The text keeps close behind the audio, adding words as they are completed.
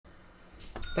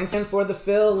Thanks again for the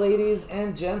fill, ladies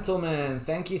and gentlemen.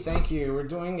 Thank you, thank you. We're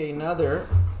doing another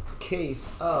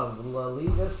case of La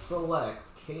Liga Select,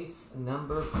 case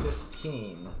number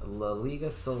 15. La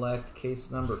Liga Select,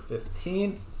 case number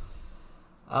 15.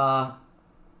 Soccer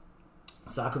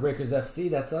Breakers FC,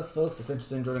 that's us, folks. If you're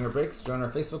interested in joining our breaks, join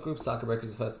our Facebook group, Soccer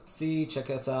Breakers FC. Check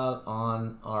us out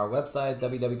on our website,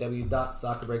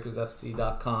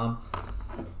 www.soccerbreakersfc.com.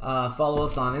 Follow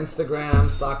us on Instagram,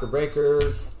 Soccer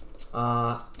Breakers.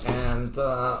 And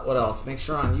what else? Make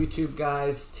sure on YouTube,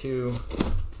 guys, to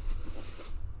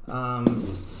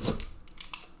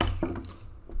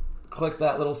click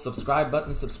that little subscribe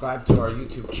button, subscribe to our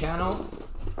YouTube channel.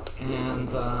 And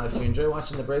if you enjoy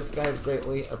watching the breaks, guys,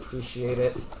 greatly appreciate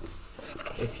it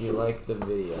if you like the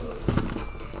videos.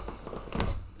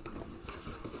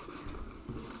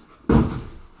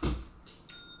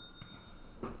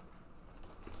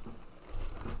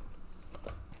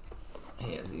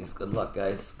 Hey, Aziz, good luck,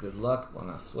 guys. Good luck.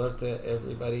 Buena suerte,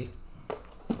 everybody.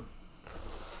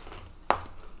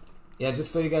 Yeah,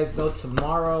 just so you guys know,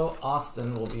 tomorrow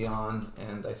Austin will be on,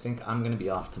 and I think I'm going to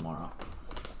be off tomorrow.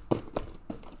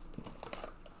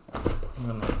 I'm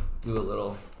going to do a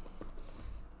little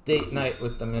date night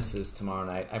with the missus tomorrow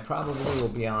night. I probably will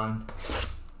be on,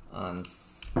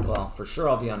 well, for sure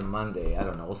I'll be on Monday. I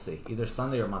don't know. We'll see. Either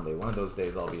Sunday or Monday. One of those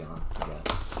days I'll be on. Yeah.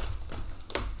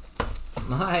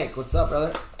 Mike, what's up,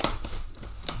 brother?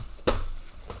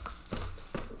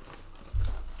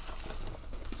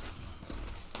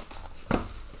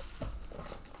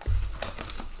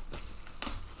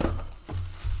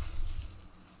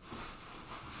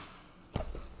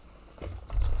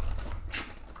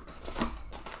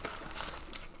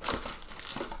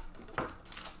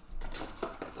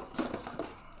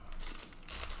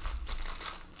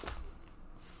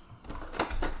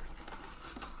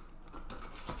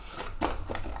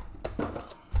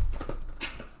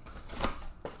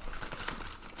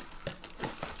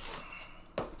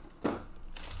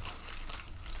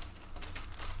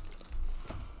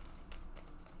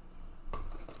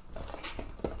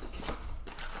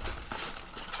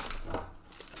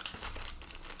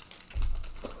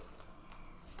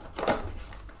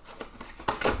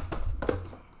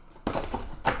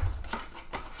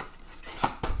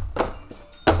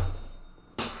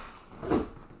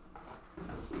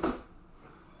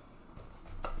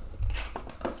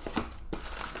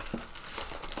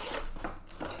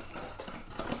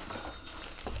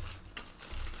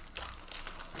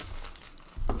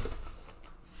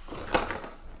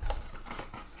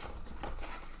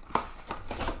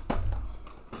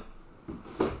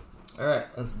 All right,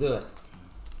 let's do it.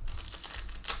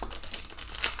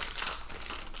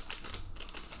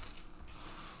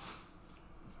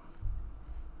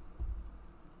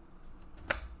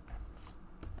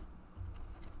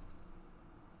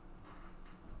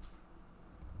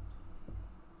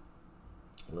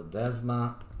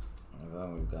 Ledesma, and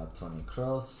then we've got Toni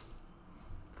Kroos.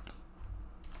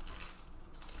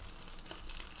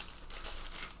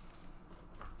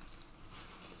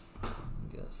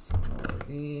 Get some more of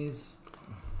these.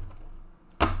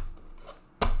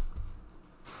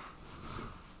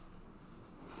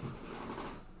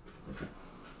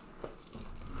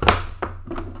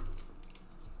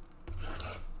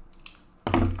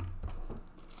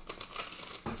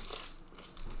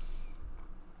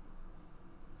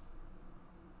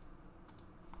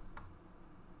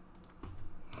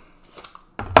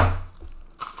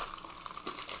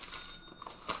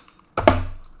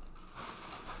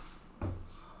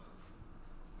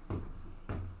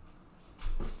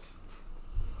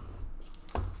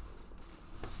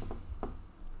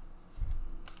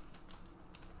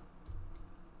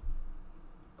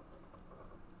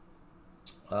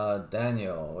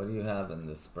 Daniel, what do you have in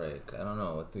this break? I don't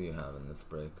know. What do you have in this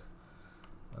break?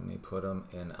 Let me put them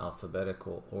in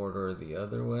alphabetical order the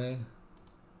other way.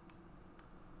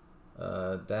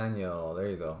 Daniel, there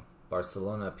you go.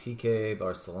 Barcelona Piqué,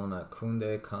 Barcelona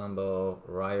Koundé combo,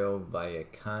 Rayo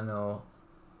Vallecano,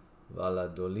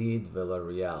 Valladolid,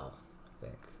 Villarreal, I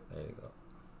think. There you go.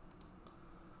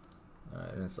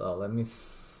 Alright, and so let me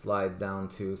slide down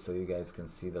too so you guys can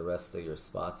see the rest of your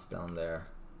spots down there.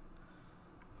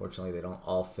 Fortunately, they don't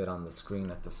all fit on the screen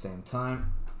at the same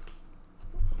time.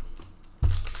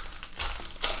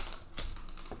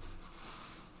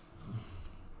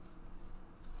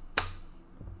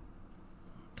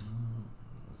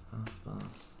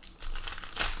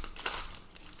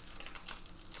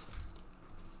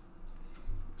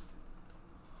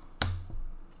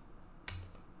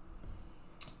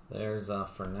 There's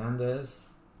Fernandez,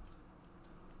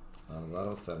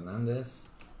 Alvaro Fernandez.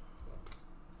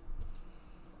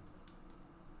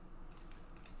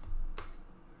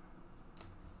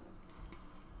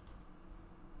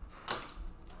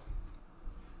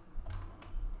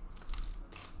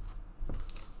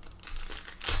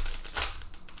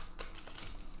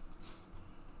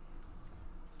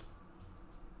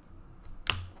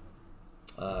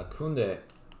 Kunde.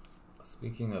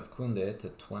 Speaking of Kunde, to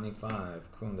 25.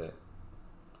 Kunde.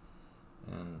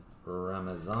 And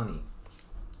Ramazani.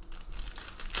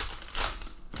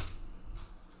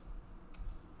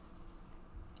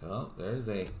 Oh, there's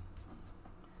a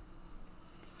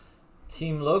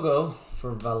team logo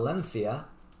for Valencia.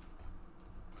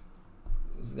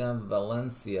 Who's got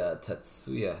Valencia?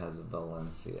 Tetsuya has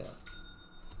Valencia.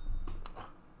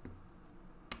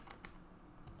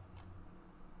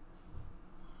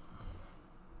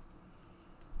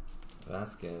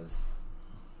 Vasquez.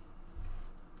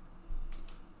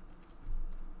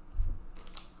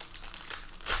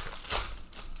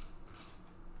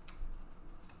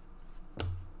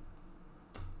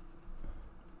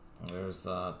 There's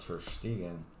Ter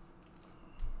Stegen.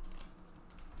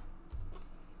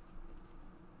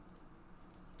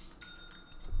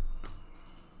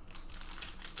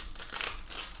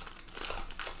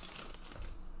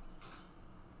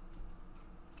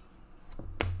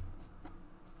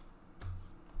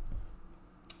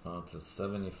 Oh, to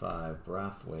 75,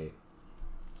 Brathwaite.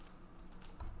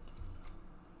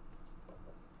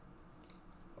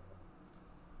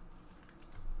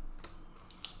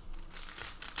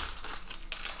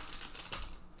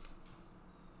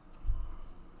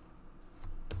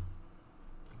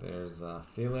 There's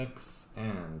Felix,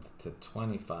 and to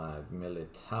 25,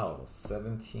 Militao,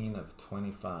 17 of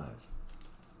 25.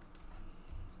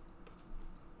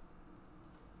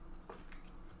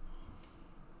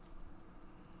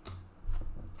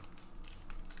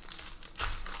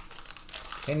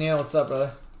 Hey Neil, what's up,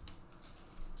 brother?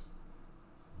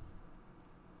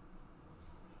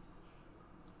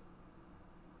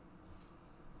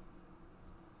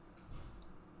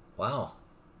 Wow.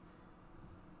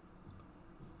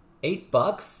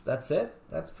 $8? That's it?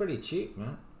 That's pretty cheap,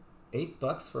 man.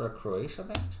 $8 for a Croatia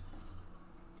match?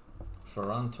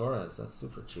 Ferran Torres, that's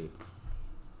super cheap.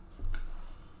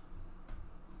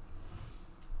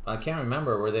 I can't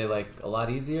remember. Were they like a lot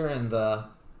easier in the...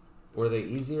 Were they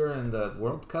easier in the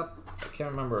World Cup? I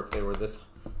can't remember if they were this...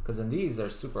 Because in these, they're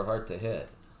super hard to hit.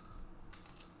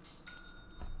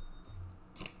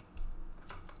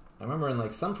 I remember in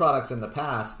like some products in the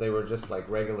past, they were just like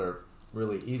regular,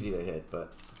 really easy to hit,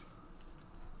 but...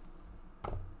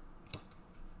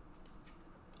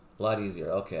 A lot easier.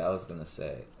 Okay, I was going to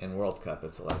say, in World Cup,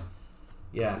 it's a lot...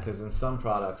 Yeah, because in some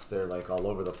products, they're like all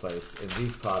over the place. In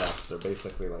these products, they're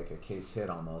basically like a case hit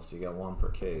almost. You get one per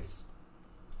case.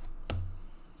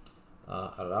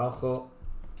 Araujo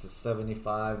to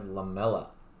 75, Lamela.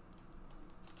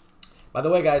 By the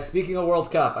way, guys, speaking of World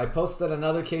Cup, I posted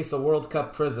another case of World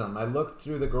Cup Prism. I looked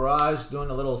through the garage doing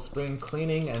a little spring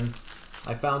cleaning, and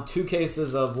I found 2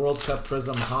 cases of World Cup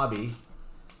Prism Hobby.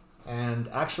 And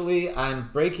actually, I'm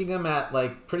breaking them at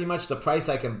like pretty much the price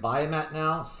I can buy them at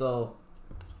now. So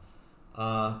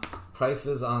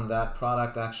prices on that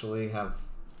product actually have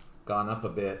gone up a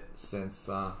bit since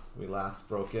we last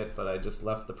broke it, but I just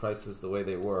left the prices the way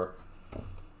they were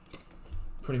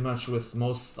pretty much with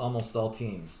almost all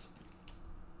teams.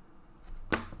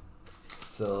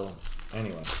 So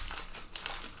anyway,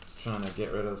 trying to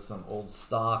get rid of some old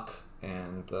stock,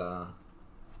 and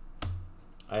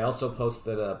I also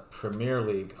posted a Premier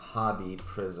League Hobby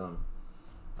Prism.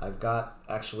 I've got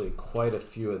actually quite a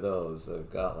few of those.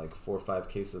 I've got like 4 or 5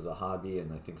 cases of Hobby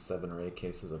and I think 7 or 8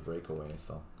 cases of Breakaway,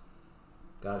 so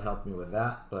God help me with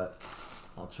that, but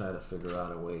I'll try to figure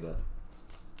out a way to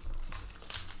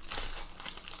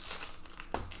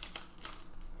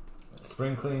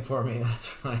spring clean for me.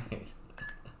 That's right.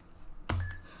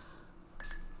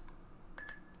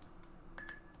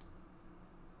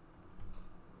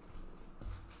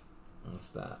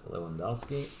 What's that?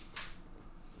 Lewandowski.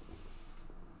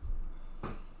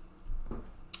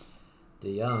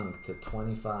 De Jong to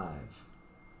 25.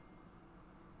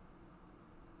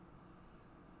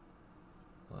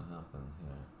 What happened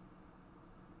here?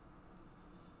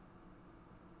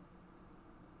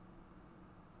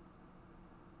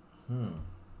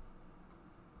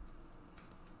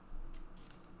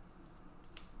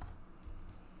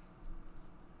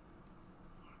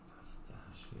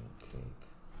 Pistachio cake.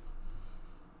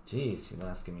 Jeez, she's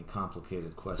asking me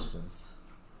complicated questions.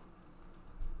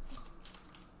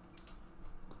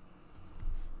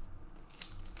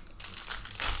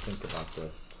 Think about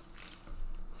this.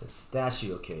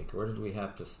 Pistachio cake. Where did we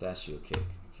have pistachio cake?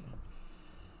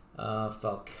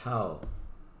 Falcao.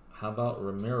 How about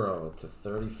Ramiro to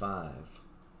 35?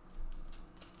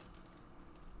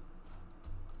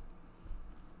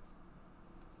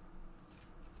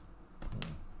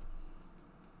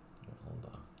 Hold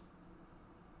on.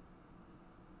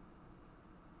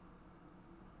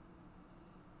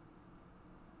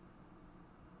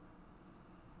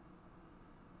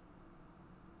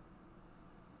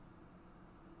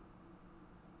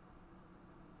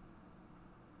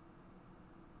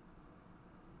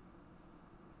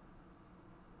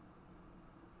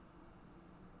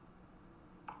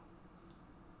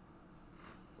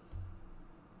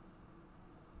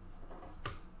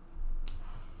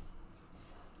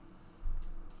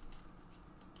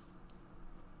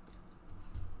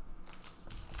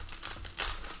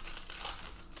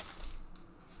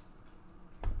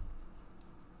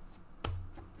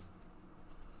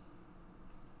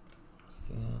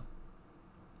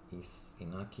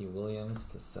 Inaki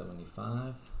Williams to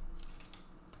 75.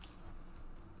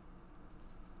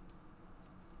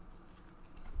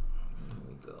 There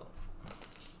we go.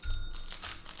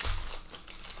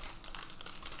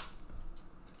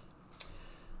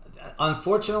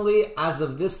 Unfortunately, as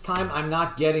of this time, I'm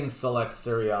not getting select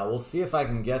Serie A. We'll see if I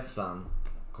can get some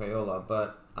Crayola,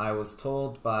 but I was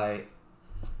told by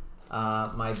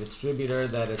my distributor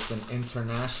that it's an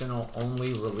international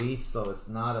only release, so it's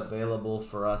not available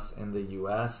for us in the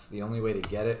US. The only way to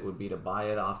get it would be to buy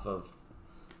it off of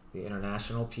the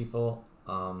international people,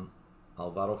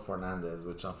 Alvaro Fernandez,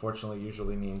 which unfortunately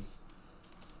usually means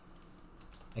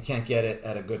I can't get it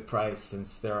at a good price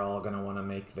since they're all going to want to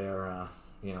make their,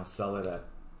 you know, sell it at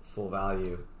full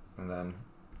value. And then,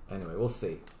 anyway, we'll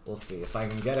see. We'll see. If I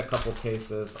can get a couple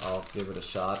cases, I'll give it a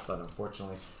shot, but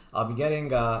unfortunately, I'll be getting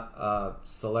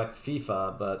select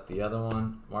FIFA, but the other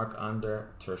one, Marc-Andre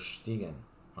Ter Stegen.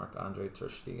 Marc-Andre Ter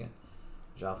Stegen.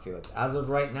 João Felix. As of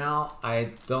right now,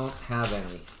 I don't have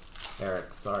any.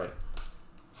 Eric, sorry.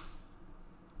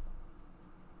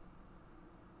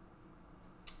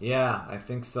 Yeah, I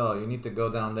think so. You need to go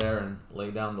down there and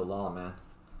lay down the law, man.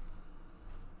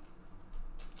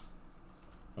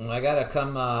 And I gotta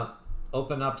come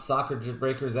open up Soccer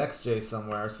Breakers XJ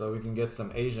somewhere so we can get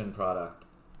some Asian product.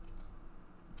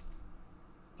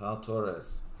 Pau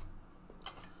Torres.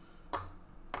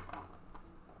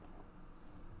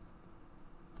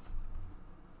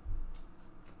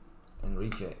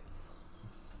 Enrique.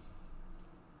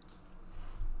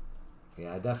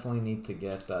 Yeah, I definitely need to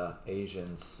get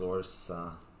Asian source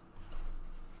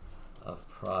of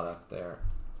product there.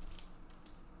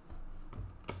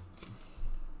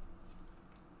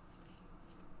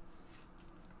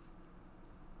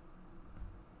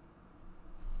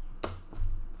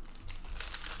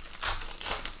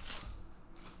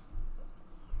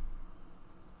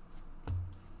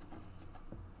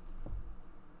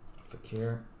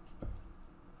 Fakir.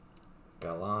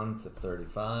 Galan to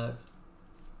 35.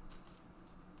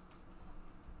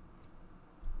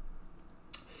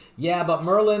 Yeah, but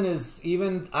Merlin is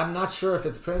even, I'm not sure if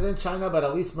it's printed in China, but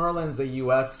at least Merlin's a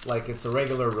US, like it's a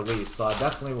regular release, so I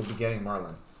definitely will be getting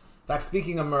Merlin. In fact,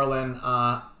 speaking of Merlin,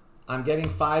 I'm getting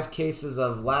 5 cases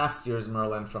of last year's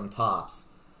Merlin from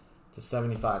Topps to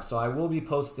 75. So I will be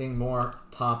posting more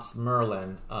Topps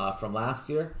Merlin from last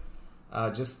year,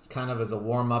 just kind of as a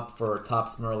warm-up for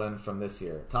Topps Merlin from this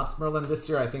year. Topps Merlin this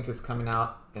year I think is coming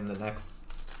out in the next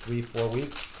 3-4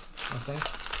 weeks, I think,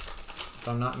 if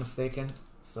I'm not mistaken.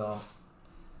 So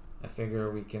I figure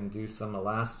we can do some of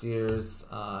last year's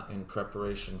in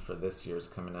preparation for this year's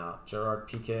coming out. Gerard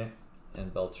Piqué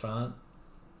and Beltran.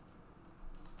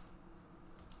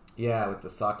 Yeah, with the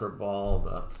soccer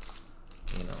ball,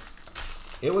 you know,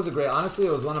 it was a great. Honestly,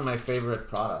 it was one of my favorite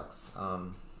products.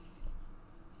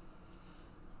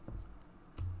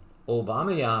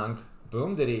 Aubameyang,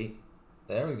 boom diddy,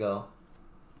 there we go.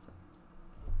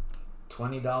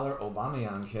 $20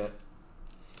 Aubameyang hit.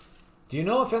 Do you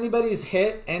know if anybody's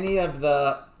hit any of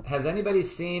the, has anybody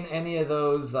seen any of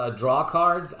those draw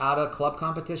cards out of club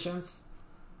competitions?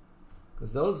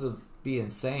 Because those would be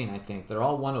insane, I think. They're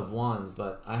all one of ones,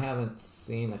 but I haven't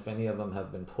seen if any of them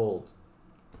have been pulled.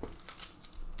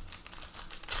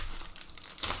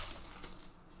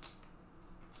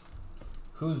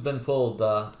 Who's been pulled?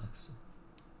 Oh,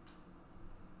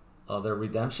 they're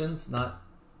redemptions, not...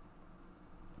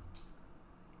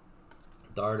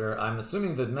 Darter. I'm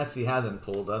assuming that Messi hasn't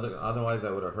pulled. Otherwise,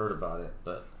 I would have heard about it.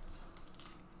 But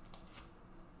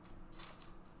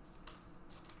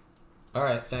all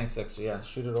right, thanks, extra. Yeah,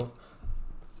 shoot it over.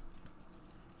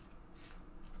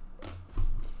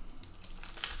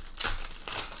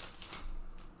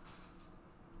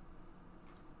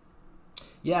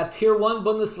 Yeah, Tier 1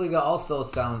 Bundesliga also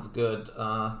sounds good.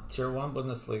 Tier 1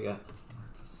 Bundesliga.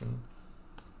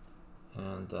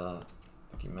 And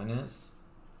Jimenez.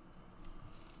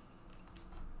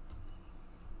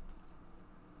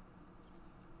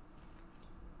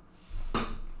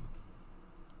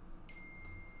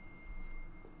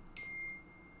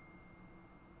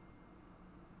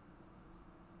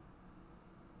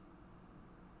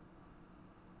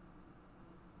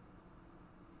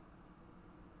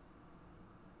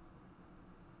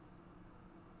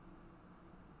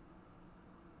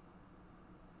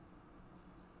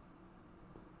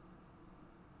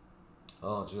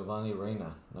 Oh, Giovanni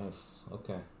Reina. Nice.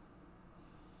 Okay.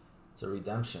 It's a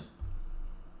redemption.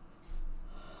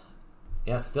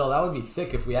 Yeah, still, that would be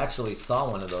sick if we actually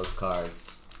saw one of those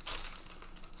cards.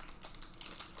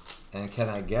 And can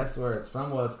I guess where it's from?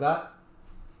 Well, it's got...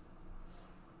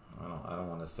 I don't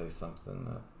want to say something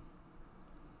that...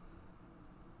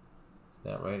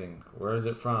 That writing. Where is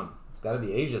it from? It's got to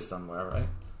be Asia somewhere, right?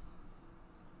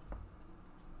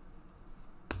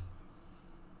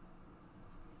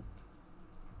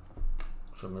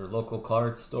 From your local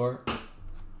card store.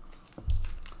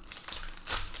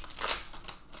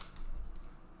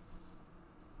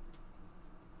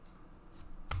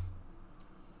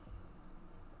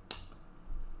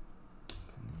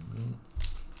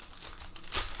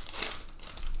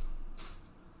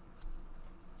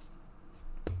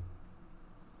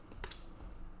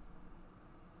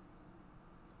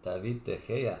 David De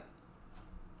Gea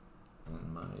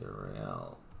and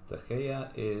Mayoral. De Gea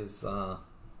is the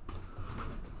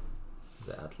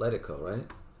Atletico, right?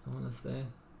 I want to say.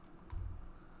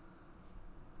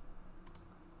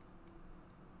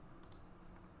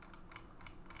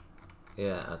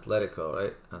 Yeah, Atletico,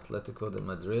 right? Atletico de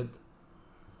Madrid.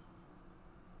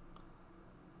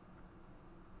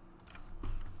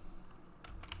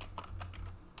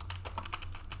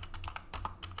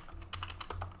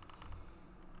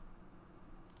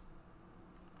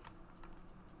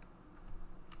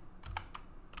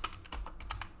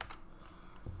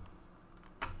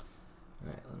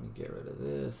 Alright, let me get rid of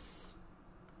this.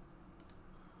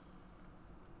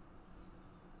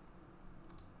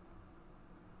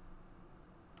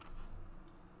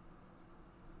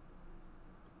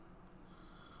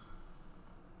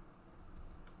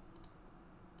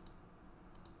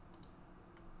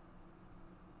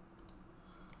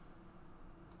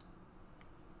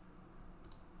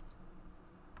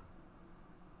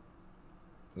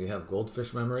 You have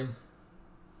goldfish memory?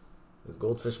 Is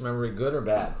goldfish memory good or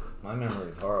bad? My memory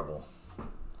is horrible.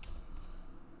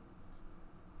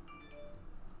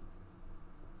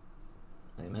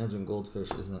 I imagine goldfish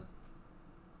isn't.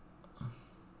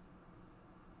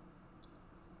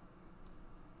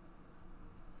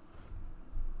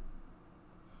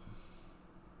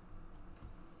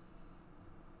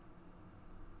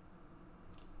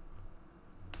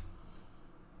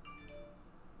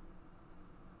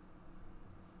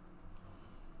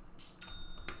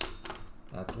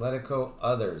 Atletico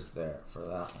others there for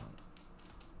that one.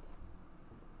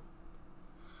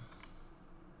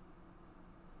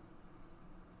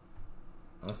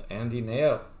 That's Andy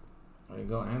Neo. There you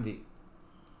go, Andy.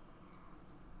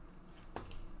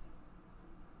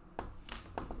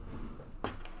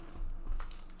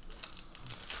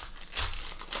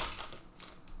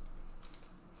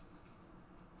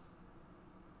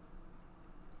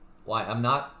 Why? I'm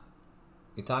not.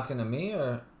 You talking to me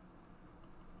or?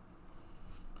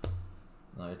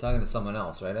 No, you're talking to someone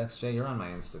else, right, XJ? You're on my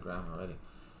Instagram already.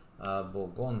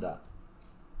 Bogonda.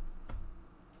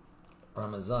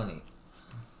 Ramazani.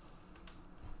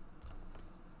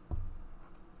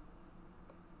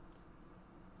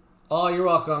 Oh, you're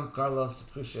welcome, Carlos.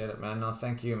 Appreciate it, man. No,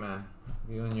 thank you, man.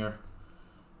 You and your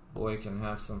boy can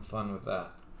have some fun with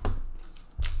that.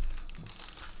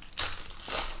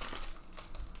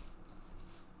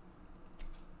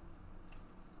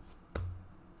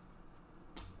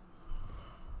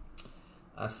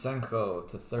 Asenjo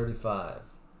to 35.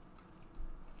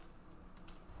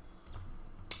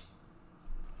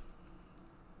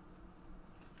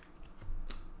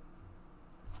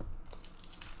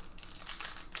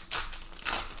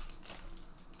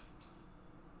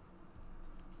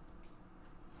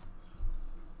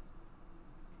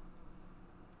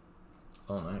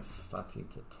 Oh, nice. Fatih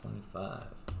to 25.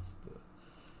 Let's do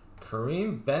it.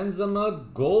 Kareem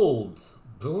Benzema gold.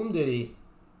 Boom diddy.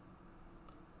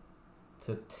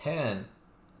 To 10.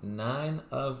 9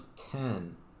 of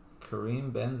 10.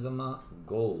 Kareem Benzema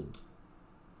gold.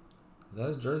 Is that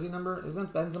his jersey number?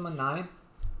 Isn't Benzema 9?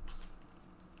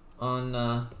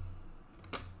 On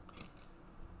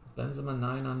Benzema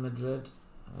 9 on Madrid?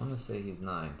 I want to say he's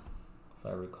 9, if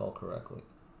I recall correctly.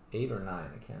 8 or 9,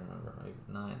 I can't remember. Maybe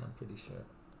 9, I'm pretty sure.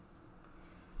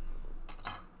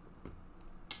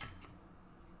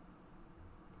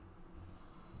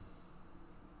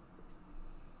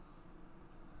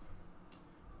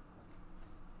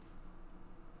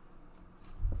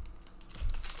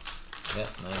 Yeah,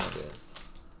 9 it is.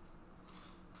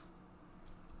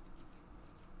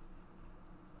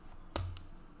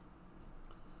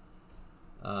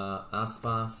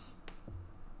 Aspas,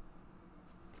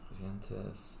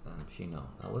 Ventus, and Pino.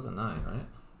 That was a 9, right?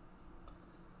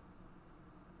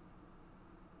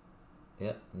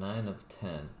 Yep, 9 of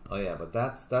 10. Oh yeah, but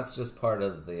that's just part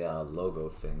of the logo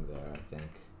thing there, I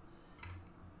think.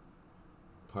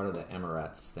 Part of the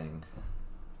Emirates thing.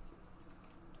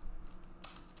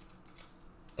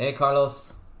 Hey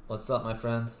Carlos, what's up, my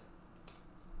friend?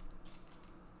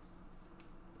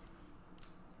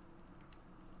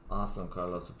 Awesome,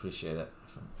 Carlos, appreciate it.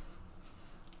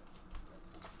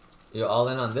 You all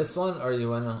in on this one, or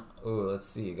you went on? Ooh, let's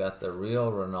see. You got the real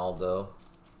Ronaldo.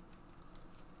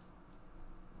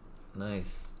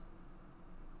 Nice.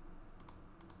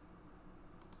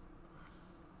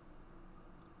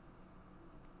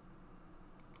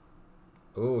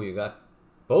 Ooh, you got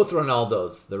both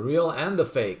Ronaldos, the real and the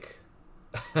fake.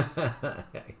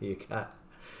 you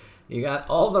got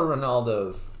all the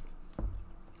Ronaldos.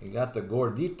 You got the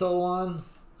Gordito one,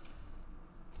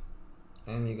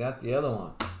 and you got the other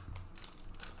one.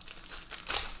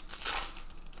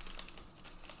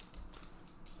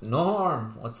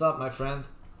 Norm, what's up, my friend?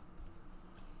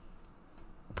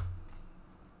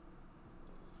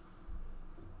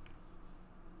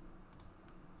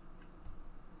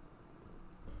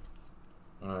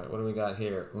 All right, what do we got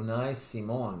here? Unai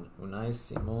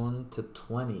Simon to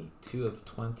 20, 2 of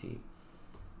 20.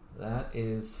 That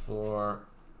is for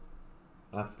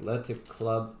Athletic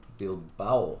Club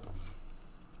Bilbao.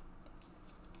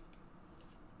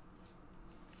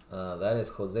 That is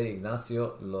Jose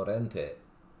Ignacio Lorente.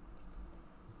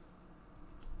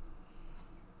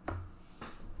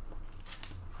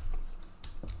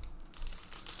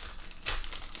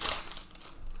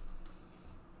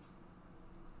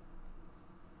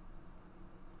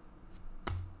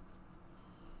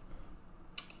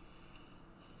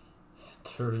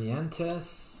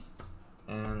 Turientes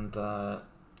and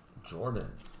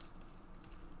Jordan.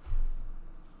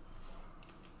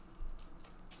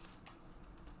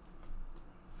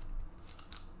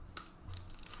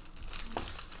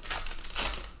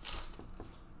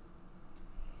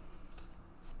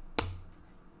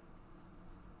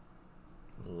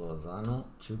 Lozano,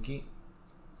 Chucky.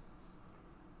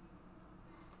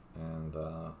 And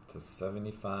to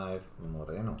 75,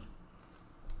 Moreno.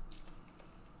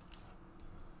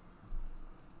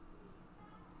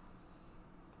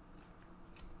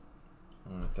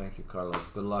 Thank you, Carlos.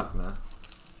 Good luck, man.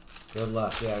 Good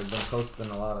luck. Yeah, I've been posting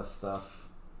a lot of stuff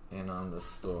in on the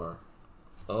store.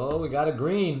 Oh, we got a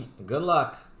green. Good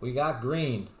luck. We got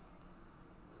green.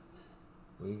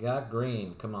 We got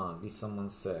green. Come on, be someone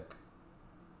sick.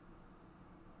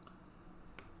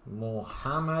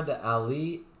 Muhammad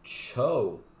Ali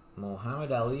Cho.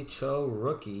 Muhammad Ali Cho,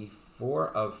 rookie, 4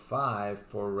 of 5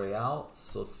 for Real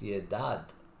Sociedad.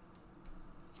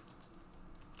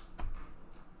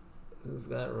 Who's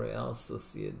got Real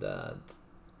Sociedad?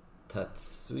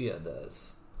 Tatsuya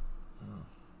does. Oh.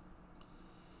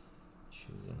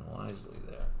 Choosing wisely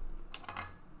there.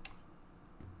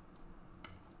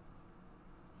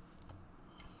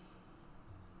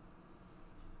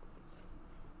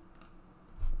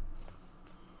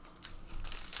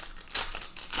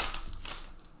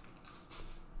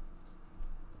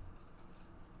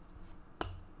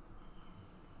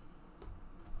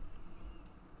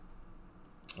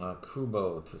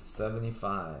 Kubo to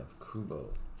 75. Kubo.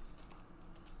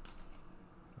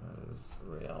 That is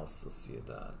Real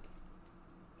Sociedad.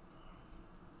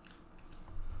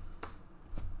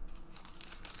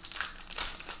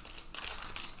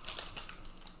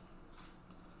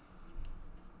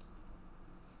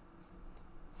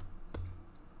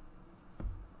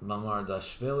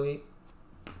 Mamardashvili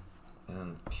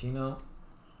and Pino.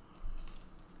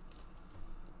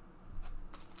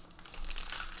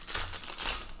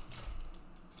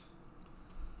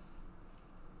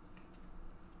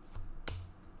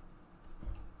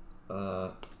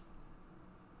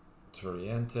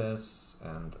 Turientes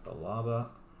and Alaba.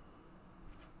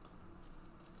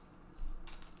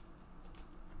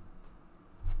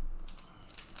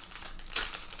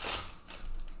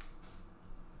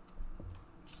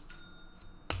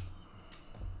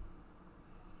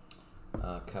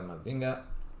 Kamavinga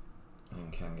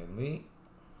and Kangan Lee.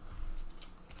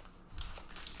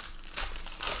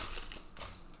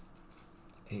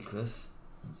 Hey, Chris.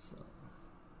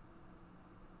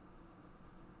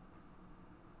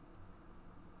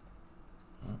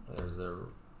 There's a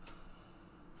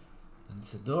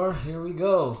Vencedor. Here we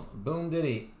go. Boom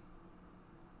diddy.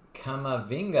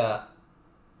 Kamavinga.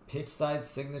 Pitch side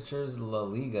signatures La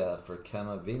Liga for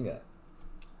Kamavinga.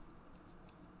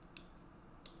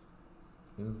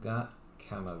 Who's got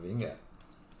Kamavinga?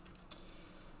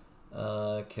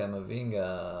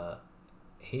 Kamavinga.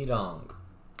 Hedong.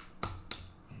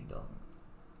 Hedong.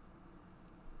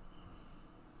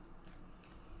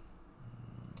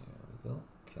 There we go.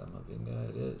 Kamavinga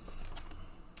it is.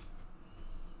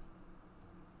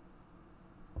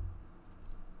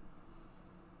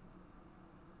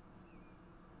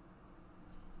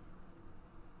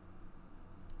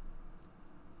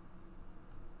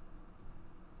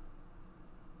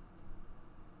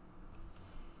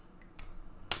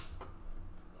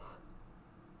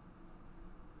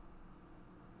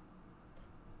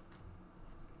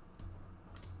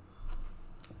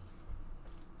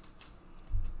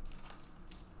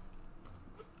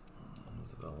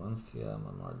 Valencia,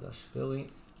 Mamardashvili.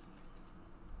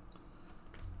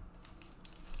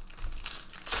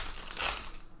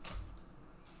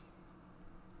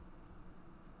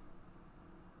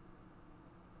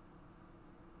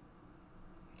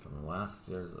 From last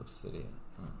year's Obsidian.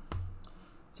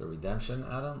 It's a redemption,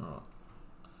 Adam?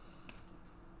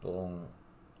 Oh.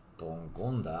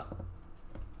 Bongonda.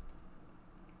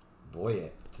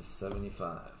 Boye to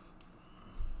 75.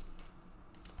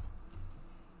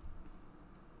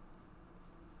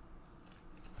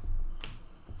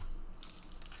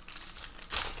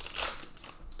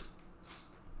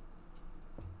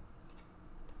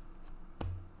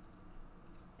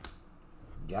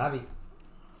 Gavi.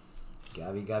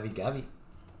 Gavi.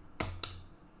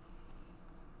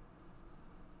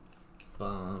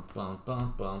 Bum, bum,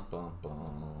 bum, bum, bum,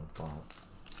 bum, bum.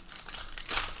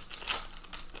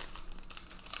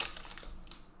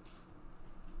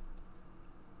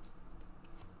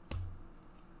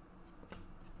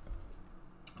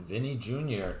 Vinny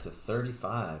Jr. to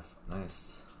 35.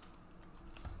 Nice.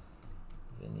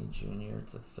 Vinny Jr.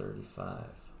 to 35.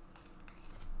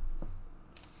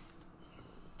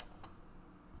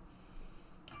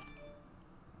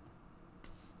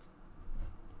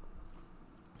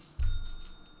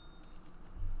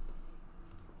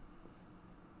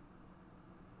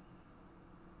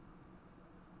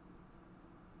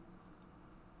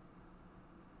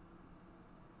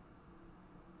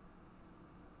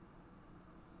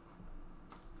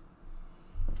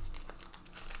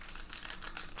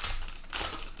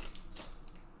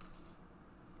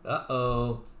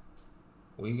 Uh-oh.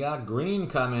 We got green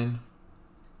coming.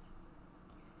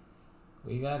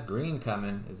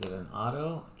 Is it an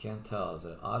auto? I can't tell. Is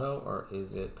it auto or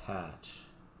is it patch?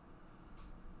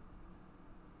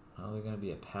 Probably going to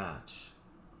be a patch.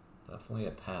 Definitely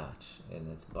a patch. And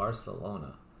it's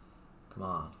Barcelona. Come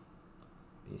on.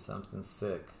 Be something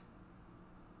sick.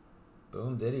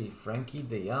 Boom diddy. Frankie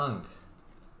de Jong.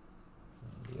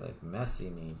 Be like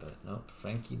Messi me, but nope.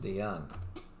 Frankie de Jong.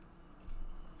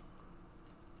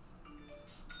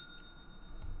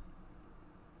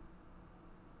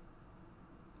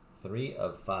 3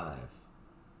 of 5.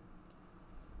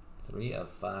 3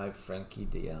 of 5, Frankie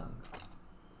de Jong.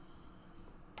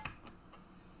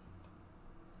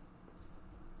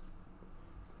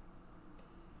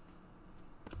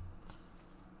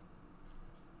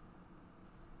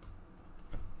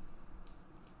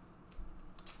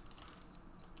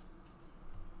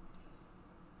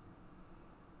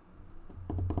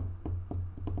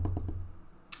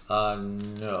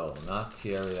 No, not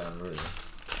Thierry Henry.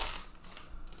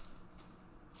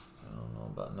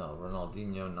 But no,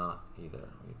 Ronaldinho not either.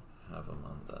 We have him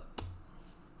on the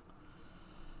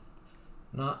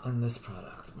not in this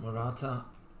product. Morata,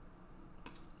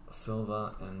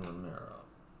 Silva, and Romero.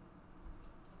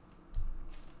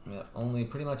 Yeah, only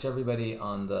pretty much everybody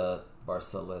on the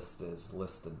Barca list is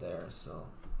listed there, so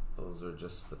those are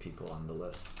just the people on the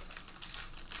list.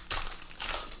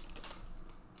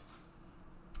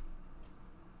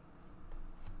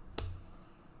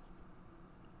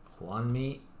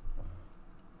 Juanmi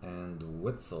and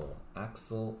Witzel,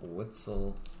 Axel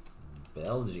Witzel,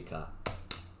 Belgica,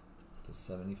 to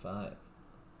 75.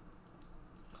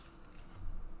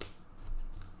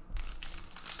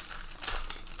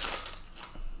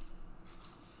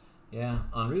 Yeah,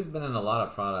 Henry's been in a lot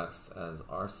of products as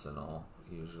Arsenal,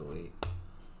 usually.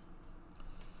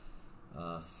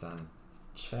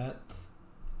 Sanchez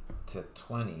to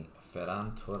 20,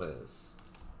 Ferran Torres.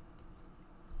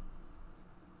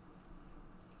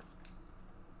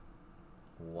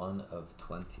 One of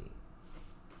 20.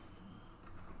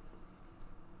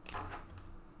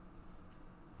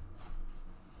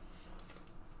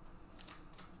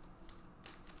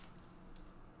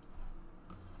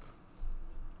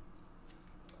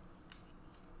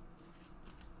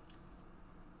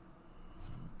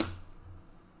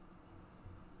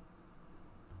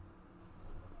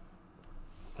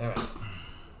 All right.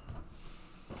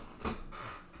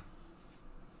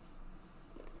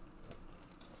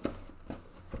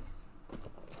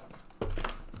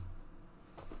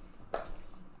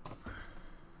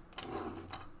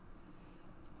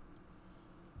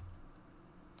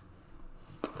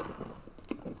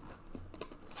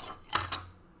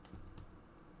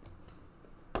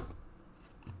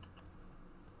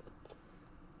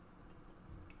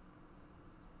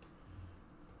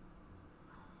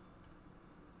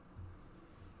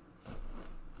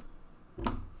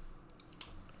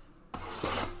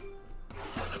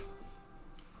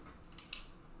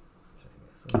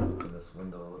 Let me open this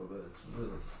window a little bit. It's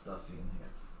really stuffy in here.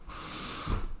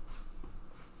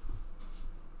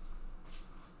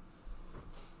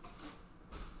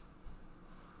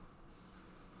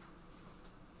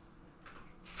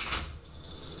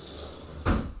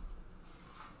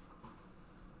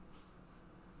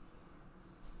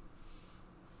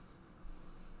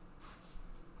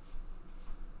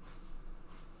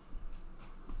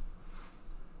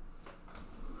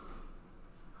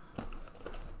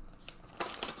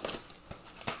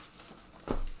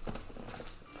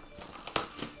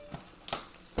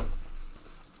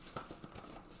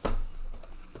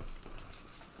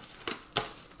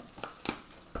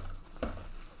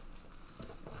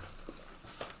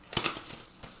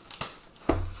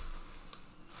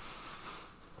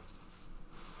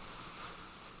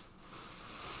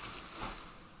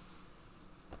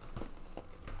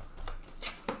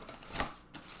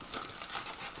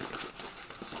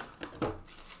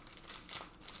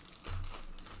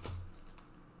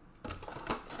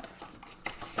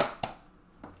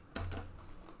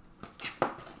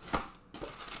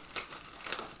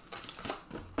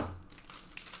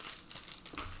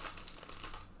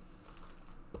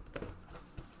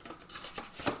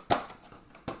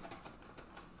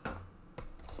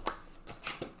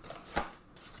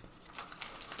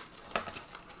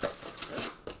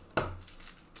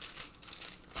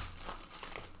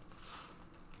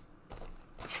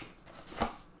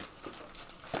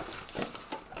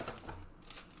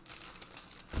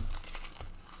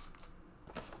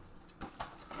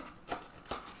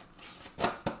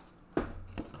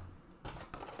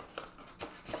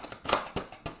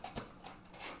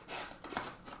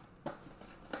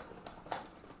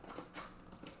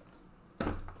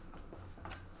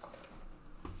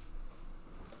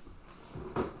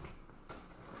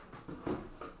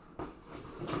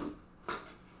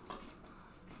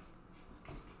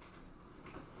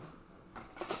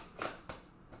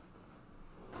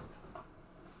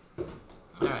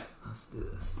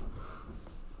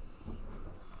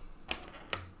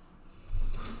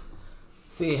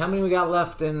 See, how many we got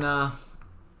left in...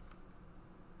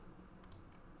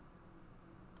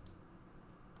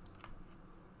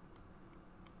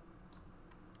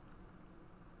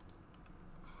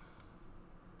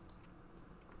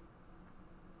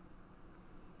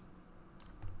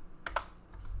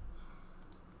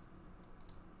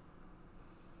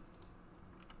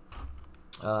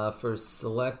 for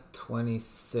select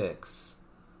 26.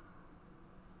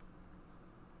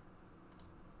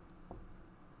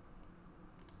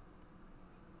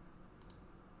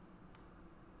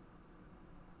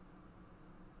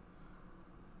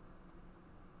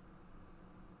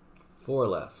 Four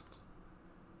left.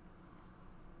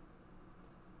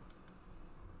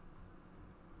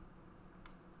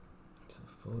 So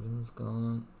Foden's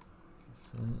gone.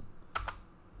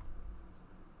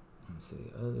 Let's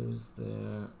see, others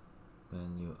there.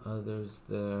 Menu others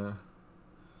there.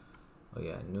 Oh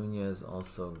yeah, Nunez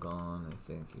also gone, I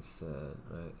think he said,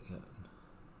 right? Yeah.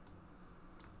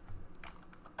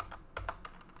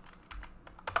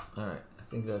 Alright, I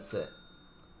think that's it.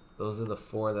 Those are the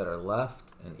four that are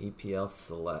left, and EPL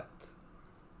select.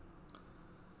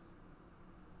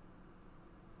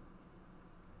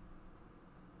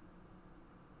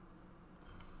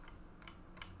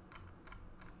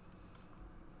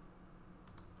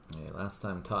 Yeah, last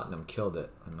time Tottenham killed it,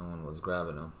 and no one was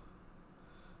grabbing them.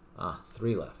 Ah,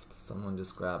 three left. Someone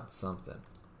just grabbed something.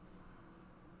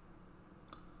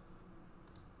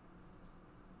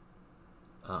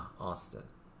 Ah, Austin.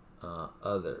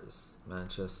 Others.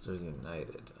 Manchester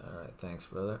United. Alright, thanks,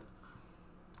 brother.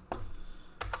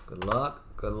 Good luck.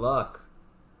 Good luck.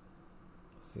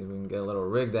 See if we can get a little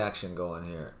rigged action going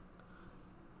here.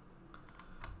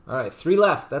 Alright, three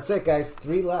left. That's it, guys.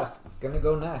 Three left. It's gonna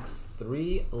go next.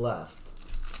 Three left.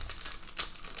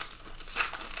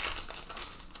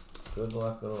 Good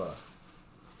luck, good luck.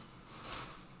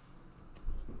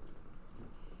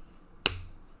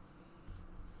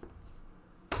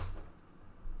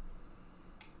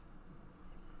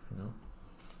 No.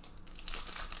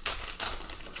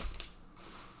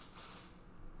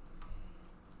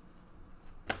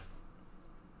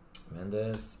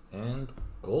 Mendes and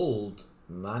gold.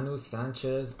 Manu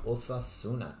Sanchez,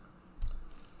 Osasuna.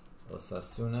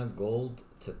 Osasuna gold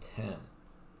to 10.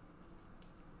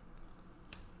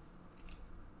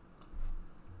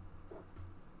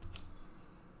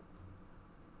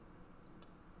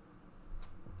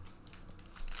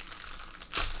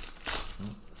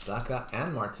 Saka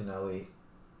and Martinelli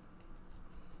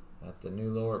at the new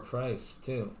lower price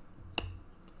too.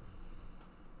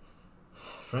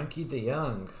 Frankie de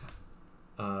Jong,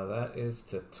 that is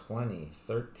to 20.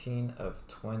 13 of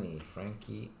 20.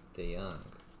 Frankie de Jong.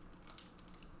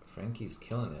 Frankie's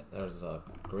killing it. There's a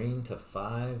green to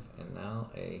 5 and now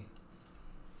a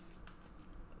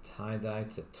tie-dye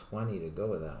to 20 to go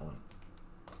with that one.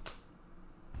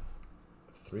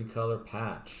 3-color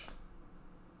patch.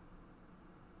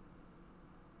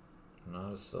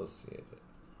 Not associated.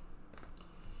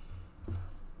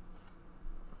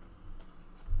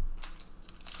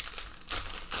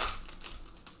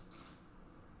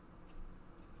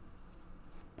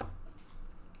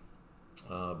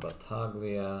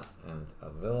 Battaglia and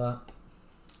Avila.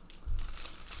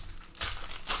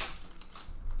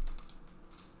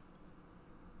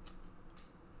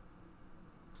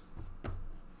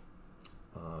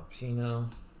 Pino.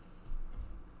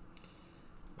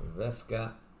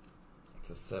 Vesca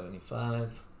to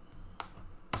 75.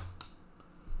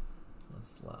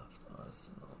 What's left?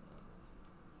 Arsenal.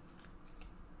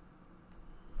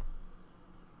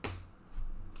 I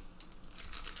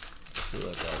feel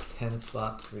like a 10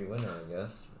 spot free winner, I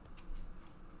guess.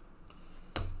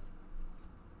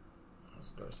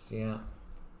 There's Garcia.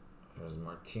 There's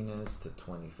Martinez to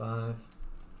 25.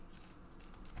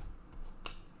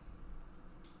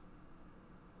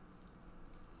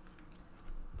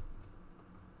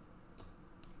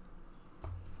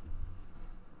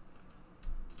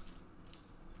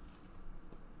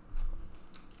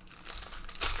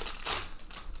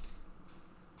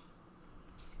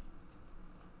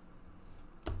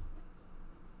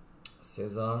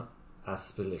 Cesar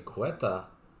Azpilicueta.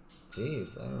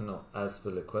 Jeez, I don't know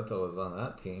Azpilicueta was on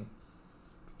that team.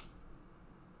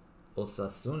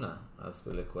 Osasuna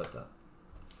Azpilicueta.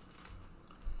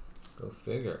 Go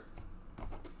figure.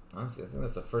 Honestly, I think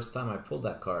that's the first time I pulled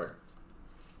that card.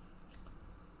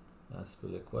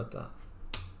 Azpilicueta.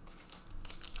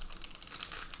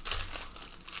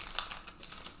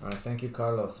 Alright, thank you,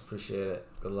 Carlos. Appreciate it.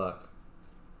 Good luck.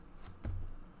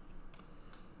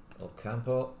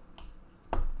 Ocampo.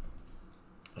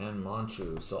 And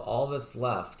Monchu. So all that's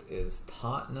left is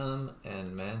Tottenham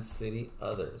and Man City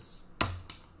others.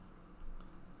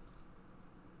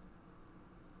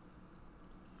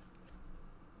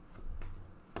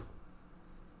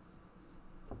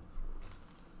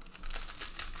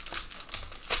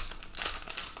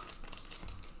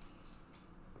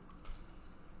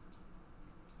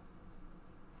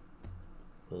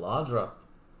 Laudrup.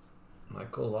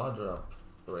 Michael Laudrup.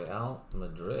 Real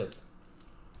Madrid.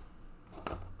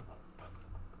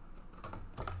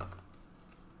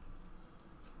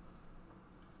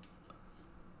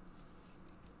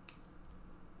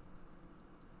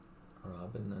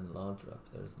 Robin and Laudrup.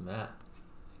 There's Matt.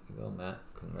 There you go, Matt.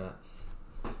 Congrats.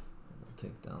 We'll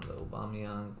take down the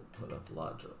Aubameyang. We'll put up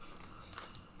Laudrup first.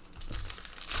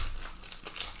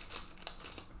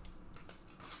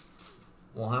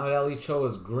 Mohamed Ali Cho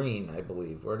is green, I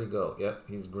believe. Where'd he go? Yep,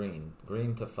 he's green.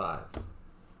 Green to 5.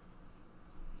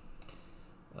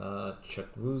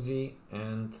 Chakruzi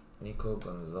and Nico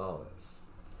Gonzalez.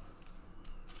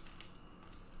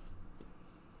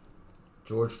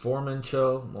 George Foreman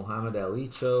Cho, Mohamed Ali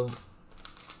Cho,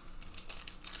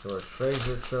 George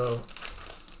Fraser Cho.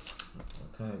 All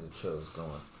kinds of Chos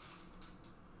going.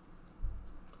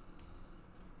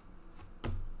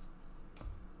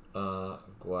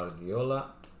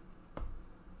 Guardiola,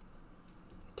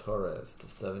 Torres to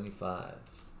 75.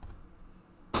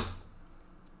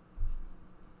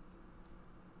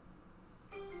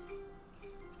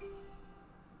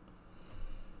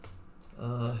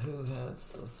 Who had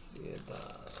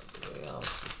Sociedad? Real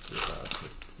Sociedad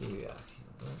Tetsuya.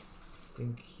 I don't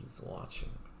think he's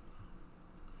watching.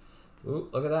 Ooh,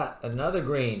 look at that. Another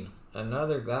green.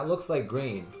 Another, that looks like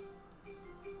green.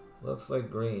 Looks like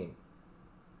green.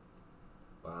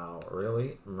 Wow,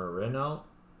 really? Merino?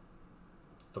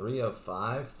 3 of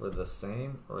 5 for the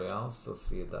same Real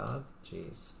Sociedad?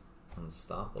 Jeez.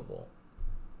 Unstoppable.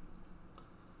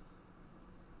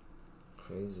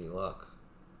 Crazy luck.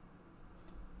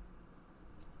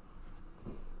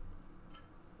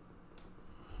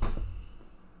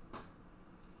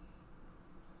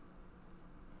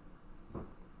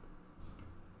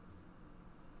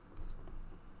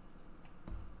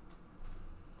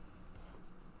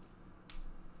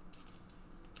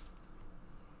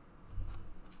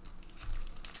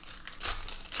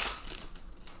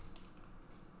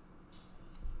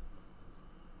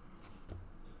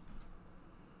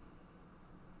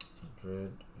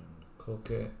 Madrid and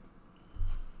Koke.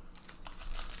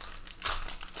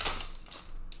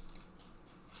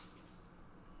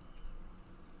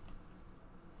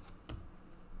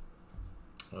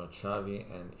 Xavi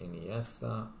and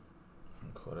Iniesta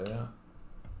in Korea.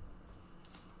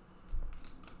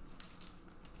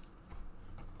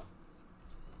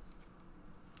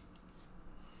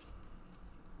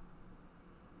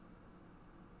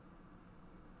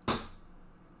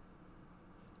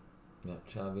 Yep,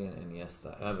 Xavi and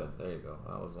Iniesta. Evan, there you go.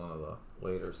 That was one of the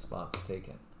later spots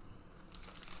taken.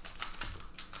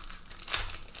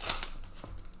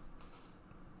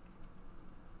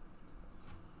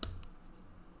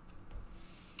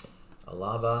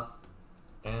 Alaba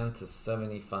and to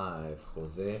 75,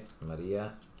 Jose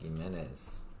Maria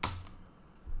Gimenez.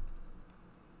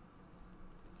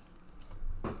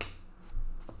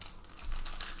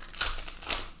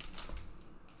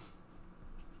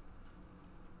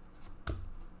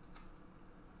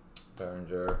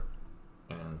 Berenger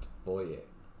and Boye.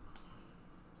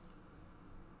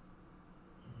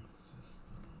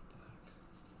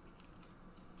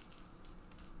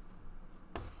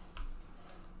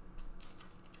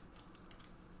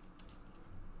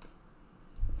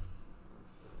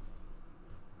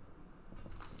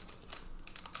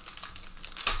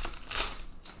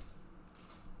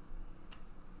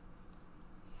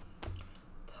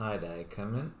 Tie-dye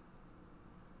coming.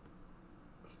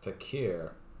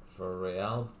 Fakir for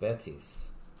Real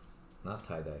Betis. Not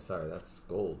tie-dye, sorry, that's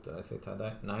gold. Did I say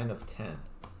tie-dye? 9 of 10.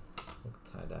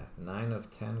 Look, tie-dye. 9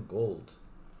 of 10 gold.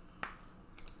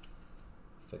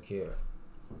 Fakir.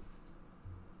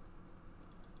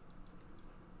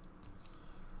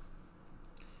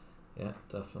 Yeah,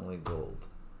 definitely gold.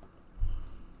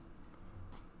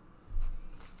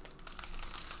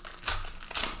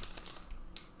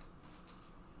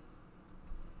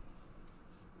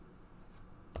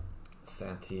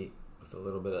 Santi with a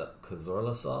little bit of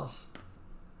Cazorla sauce.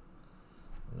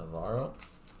 Navarro.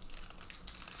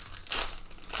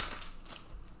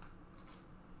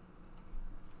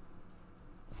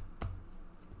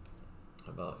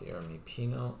 How about Yeremy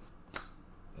Pino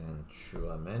and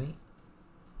Chouameni?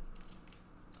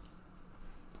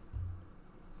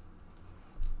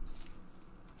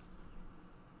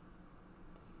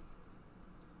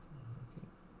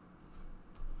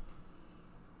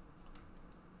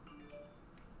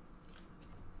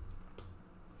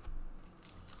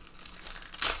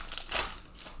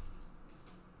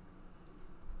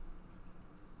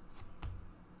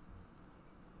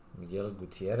 Miguel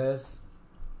Gutierrez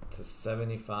to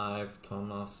 75,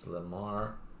 Thomas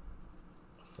Lemar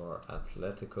for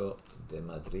Atletico de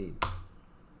Madrid.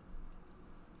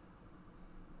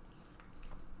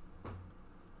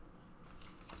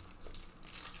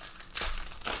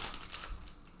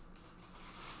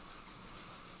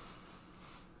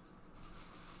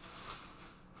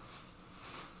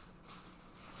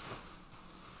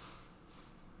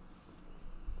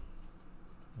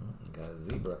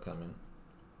 zebra coming.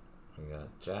 We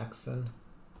got Jackson.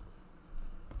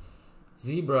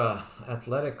 Zebra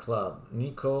Athletic Club,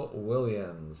 Nico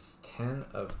Williams, 10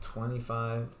 of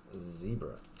 25,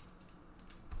 zebra.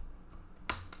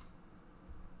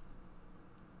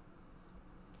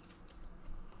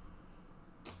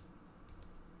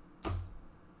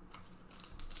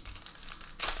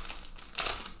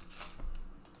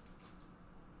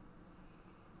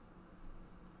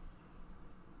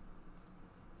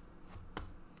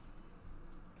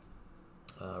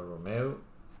 Romeo.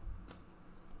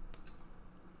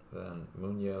 Then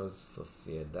Munoz,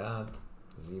 Sociedad,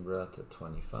 zebra to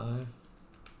 25.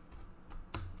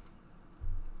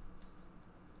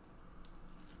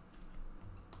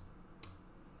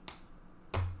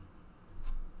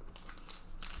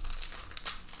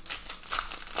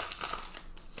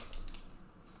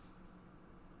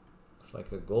 It's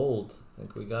like a gold. I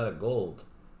think we got a gold.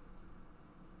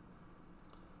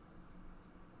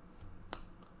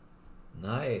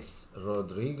 Nice.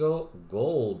 Rodrigo,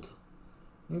 gold.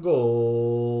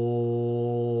 Gold.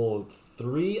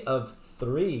 3 of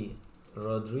 3.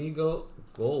 Rodrigo,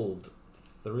 gold.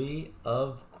 3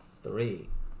 of 3.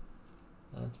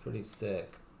 That's pretty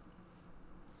sick.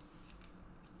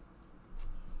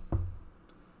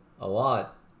 A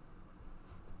lot.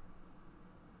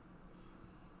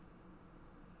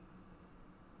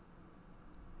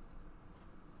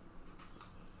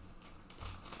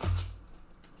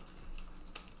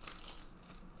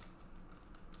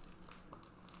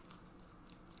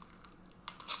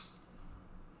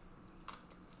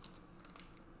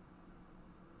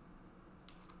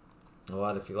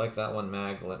 If you like that one,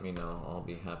 Mag, let me know. I'll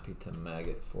be happy to mag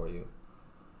it for you.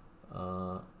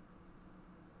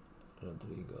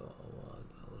 Rodrigo Awad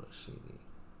Al-Rashidi.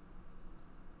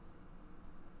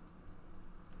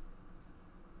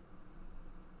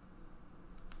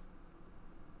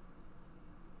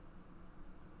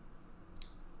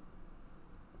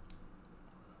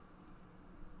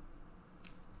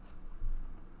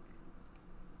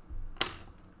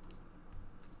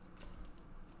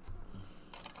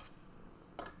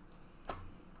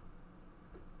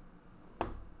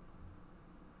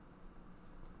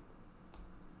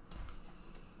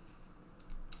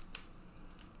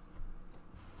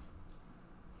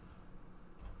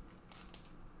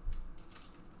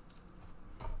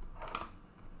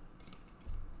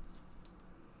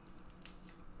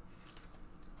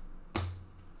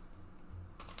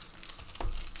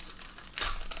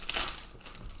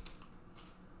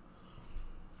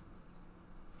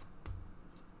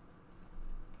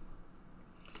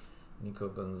 Nico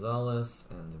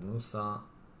Gonzalez and Musa.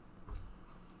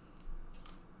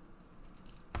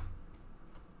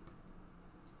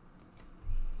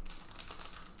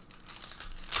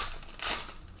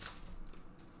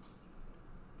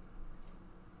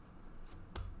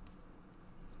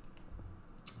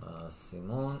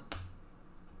 Simon.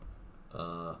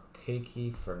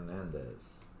 Keiki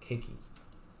Fernandez. Keiki.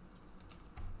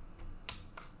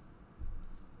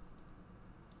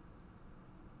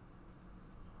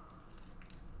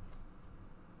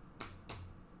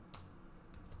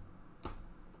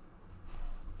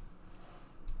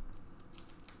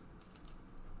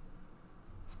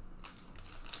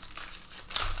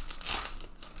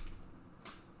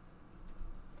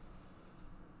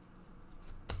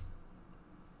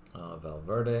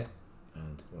 Valverde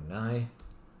and Unai.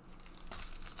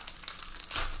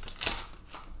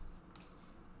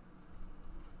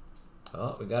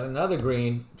 Oh, we got another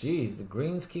green. Jeez, the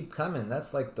greens keep coming.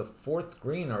 That's like the 4th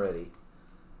green already.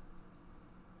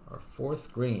 Our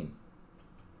 4th green.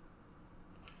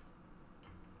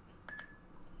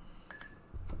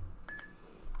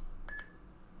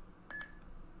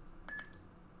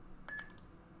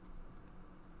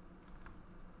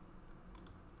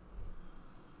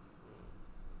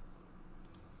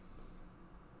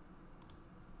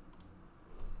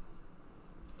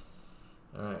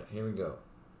 Alright, here we go.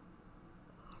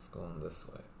 Let's go on this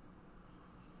way.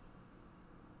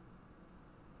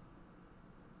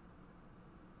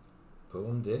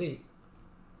 Boom diddy.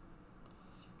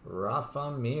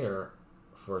 Rafa Mir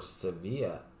for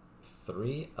Sevilla.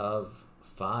 3 of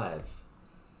 5.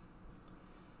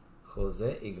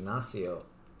 Jose Ignacio.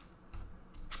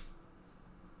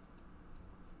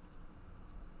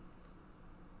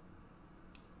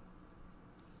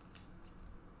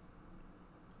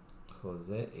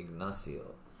 Jose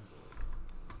Ignacio.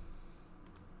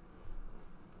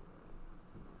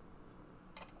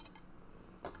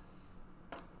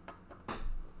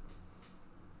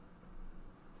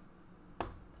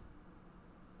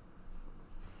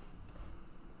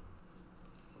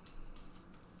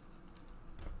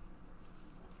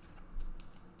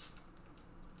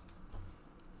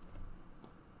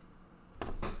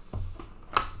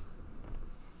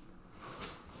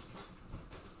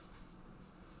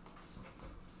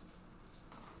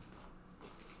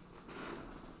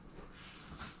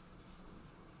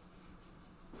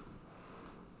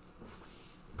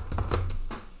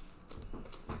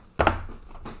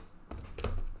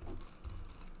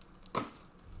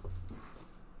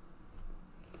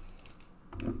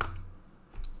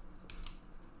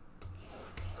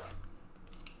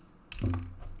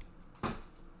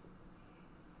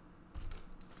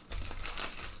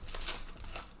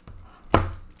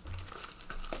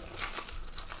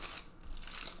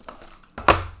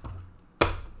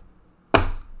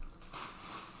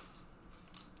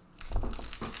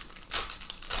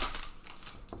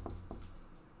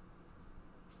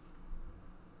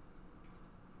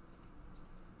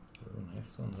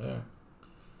 Nice one there.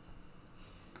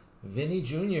 Vinny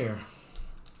Jr.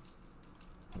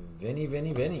 Vinny.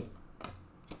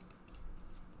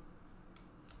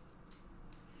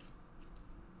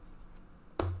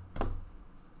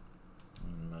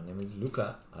 My name is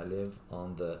Luca. I live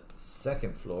on the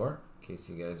second floor, in case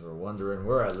you guys were wondering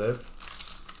where I live.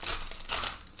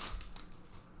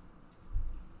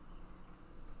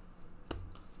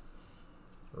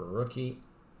 Rookie,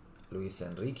 Luis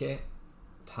Enrique.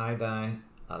 Tie-dye,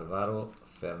 Alvaro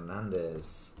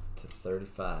Fernandez to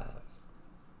 35.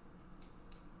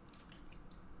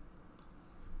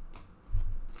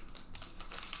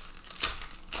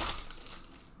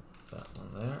 That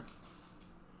one there.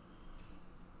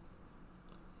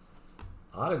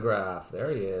 Autograph,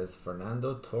 there he is.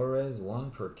 Fernando Torres,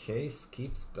 1 per case,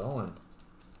 keeps going.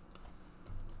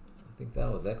 I think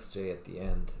that was XJ at the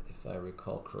end, if I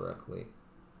recall correctly.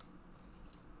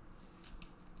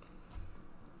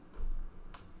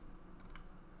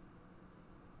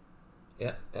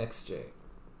 Yeah, XJ. Here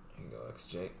you go,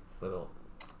 XJ. Little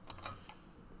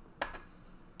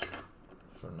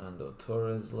Fernando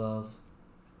Torres love.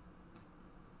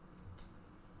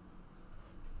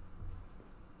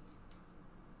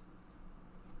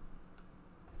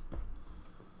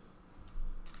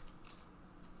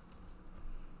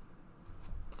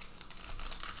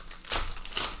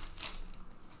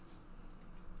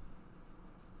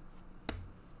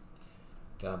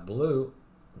 Got blue,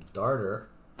 Darter,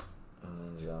 and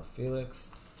then João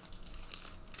Felix.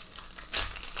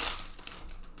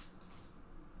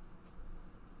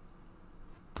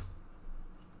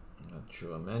 Got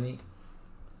Chouameni.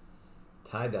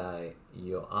 Tie-dye,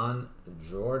 Johan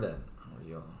Jordan.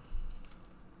 To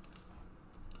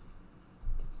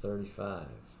 35.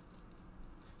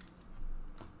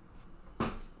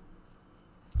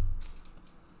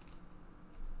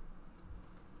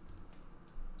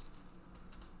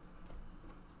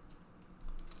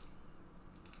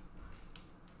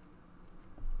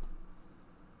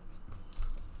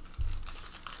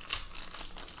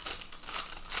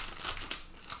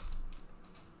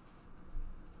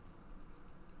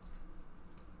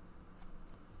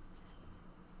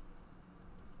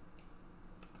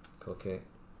 Koke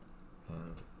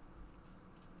and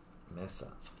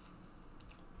Mesa.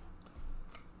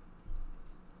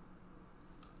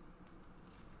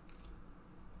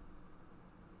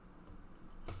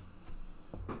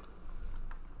 I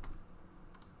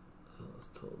was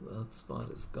told that spot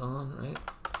is gone, right?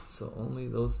 So only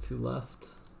those two left.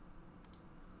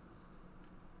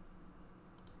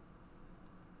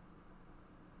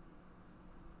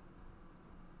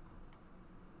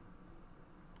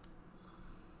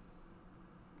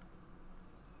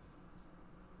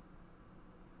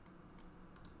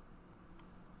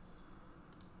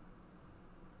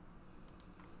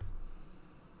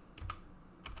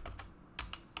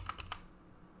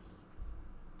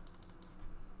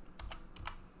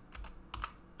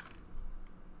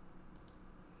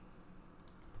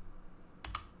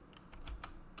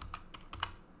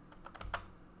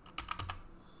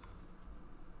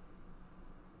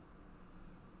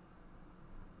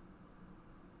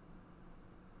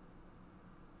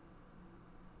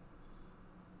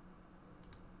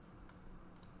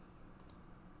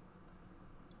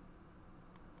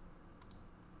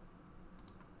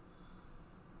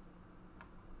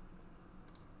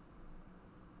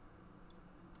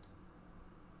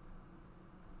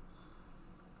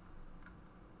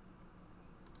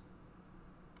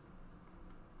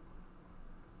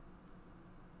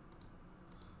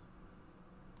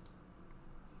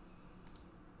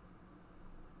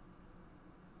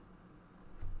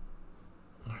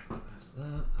 There's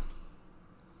that.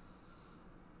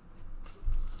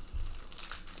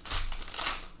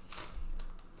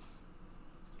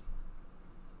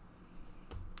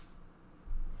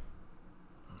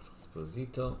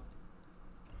 Esposito.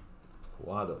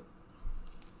 Puado.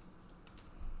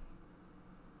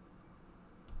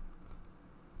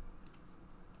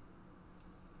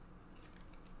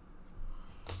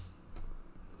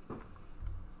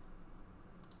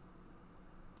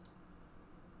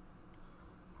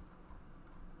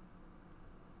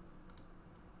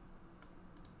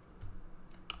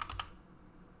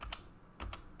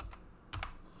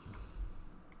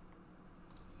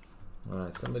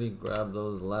 Alright, somebody grab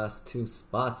those last two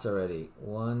spots already.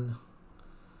 One,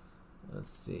 let's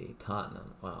see,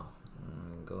 Tottenham. Wow, I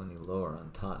don't go any lower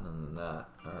on Tottenham than that.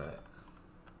 Alright.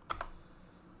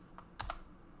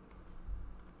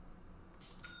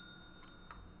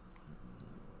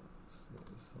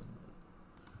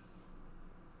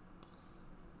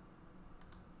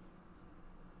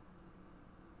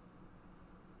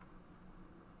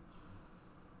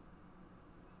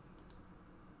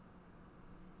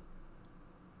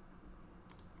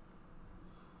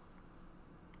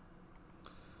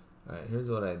 Alright, here's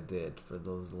what I did for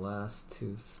those last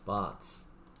two spots.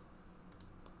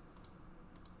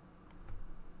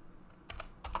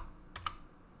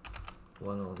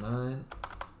 $109.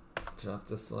 Drop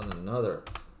this one another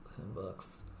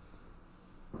 $10.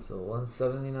 So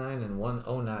 179 and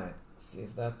 109. See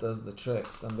if that does the trick.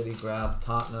 Somebody grab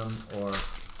Tottenham, or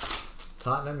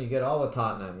Tottenham, you get all of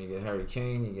Tottenham. You get Harry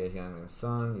Kane, you get Young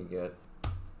Son, you get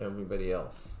everybody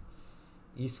else.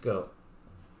 Isco,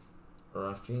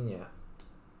 Rafinha.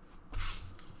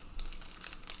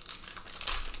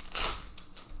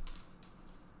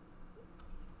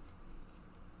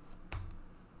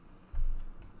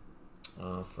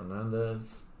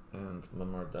 Fernandez and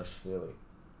Mamardashvili.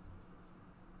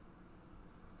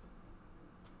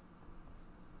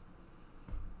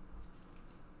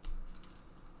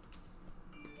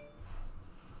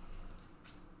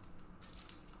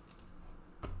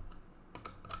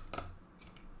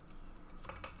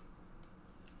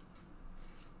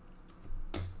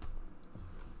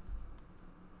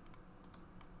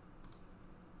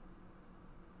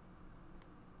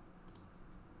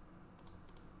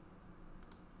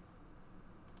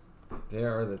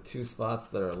 There are the two spots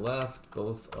that are left.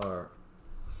 Both are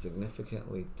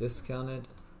significantly discounted.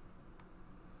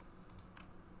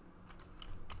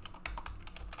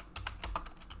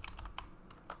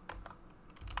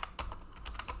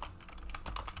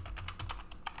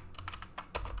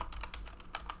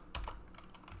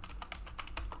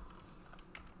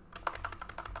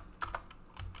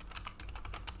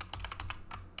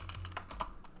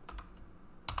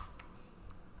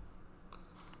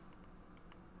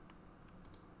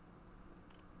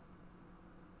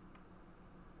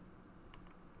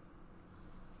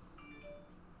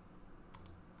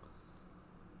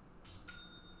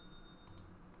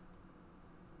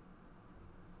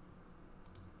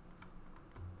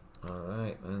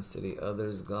 Alright, Man City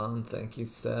others gone. Thank you,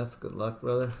 Seth. Good luck,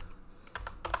 brother.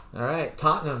 Alright,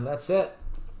 Tottenham, that's it.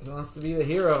 Who wants to be the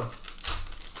hero?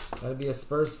 Gotta be a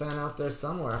Spurs fan out there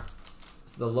somewhere.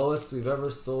 It's the lowest we've ever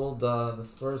sold the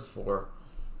Spurs for.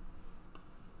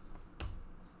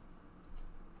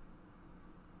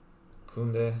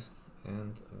 Kunde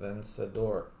and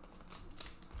Vencedor.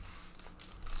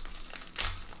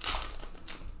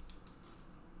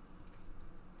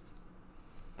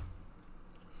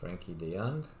 Frankie de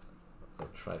Jong, the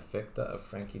trifecta of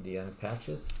Frankie de Jong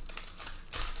patches.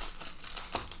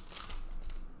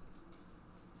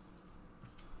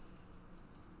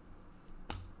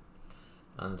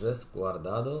 Andres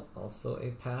Guardado, also a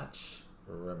patch.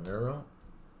 Ramiro.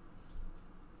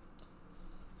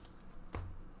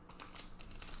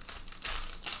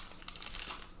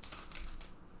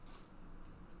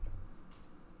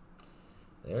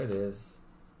 There it is.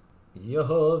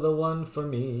 You're the one for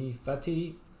me,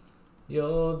 Fatih.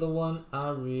 You're the one I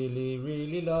really,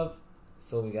 really love.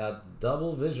 So we got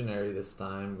double visionary this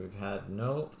time. We've had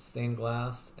no stained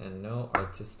glass and no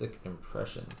artistic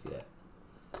impressions yet,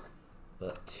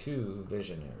 but two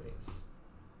visionaries.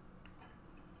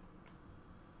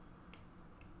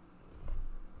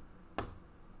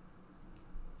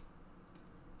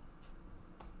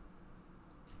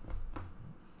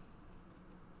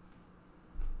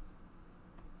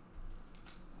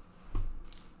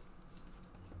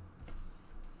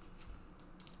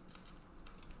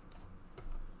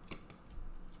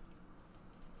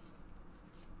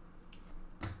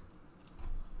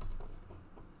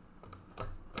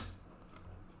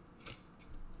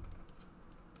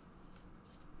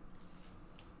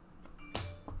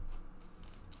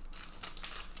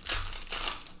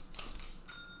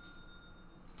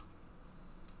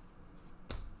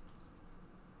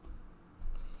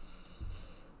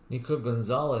 Nico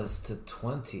Gonzalez to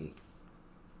 20.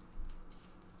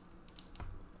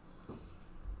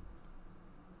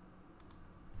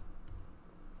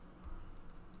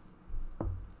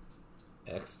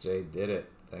 XJ did it.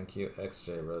 Thank you,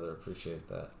 XJ, brother. Appreciate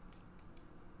that.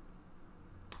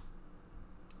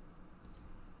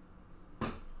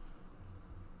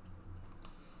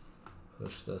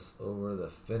 Pushed us over the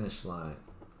finish line.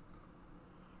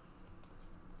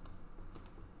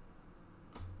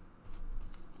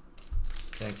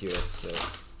 Thank you,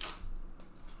 XJ.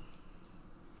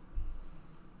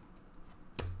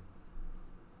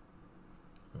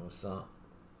 Musa.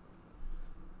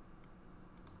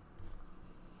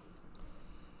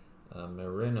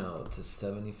 Merino to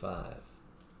 75.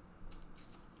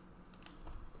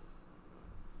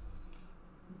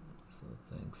 So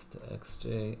thanks to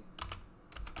XJ,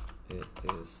 it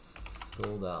is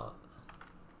sold out.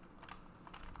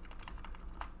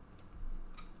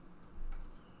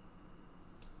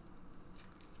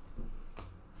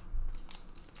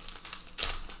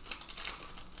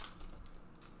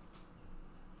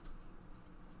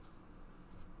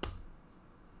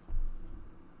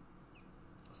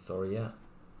 Soria.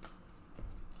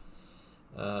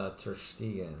 Ter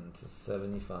Stegen to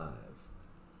 75.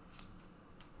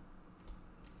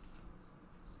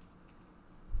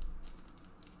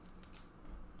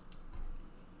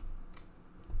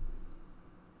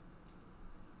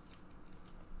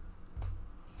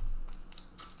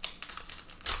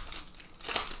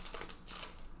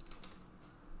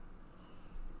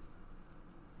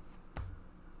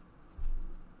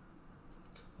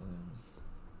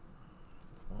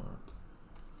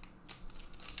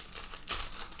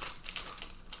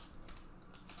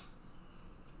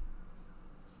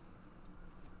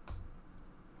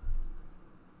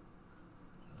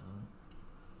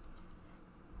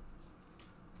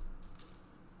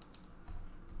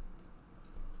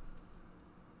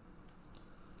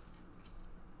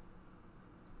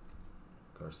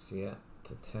 Garcia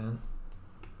to 10.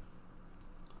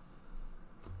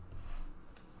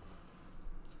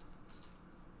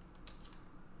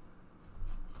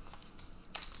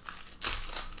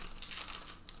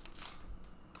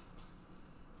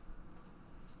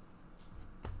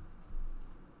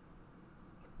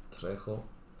 Trejo,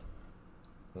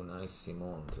 Unai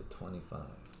Simon to 25.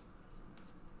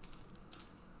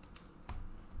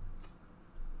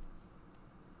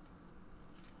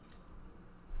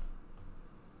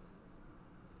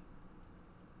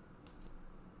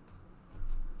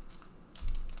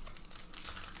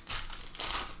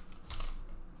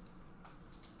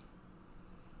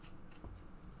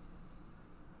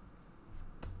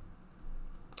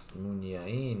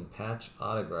 Muniain patch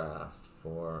autograph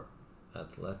for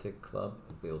Athletic Club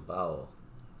Bilbao.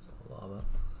 So Lava.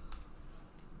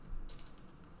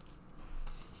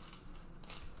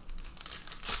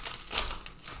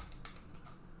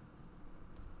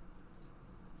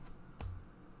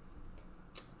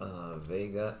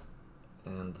 Vega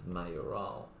and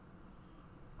Mayoral.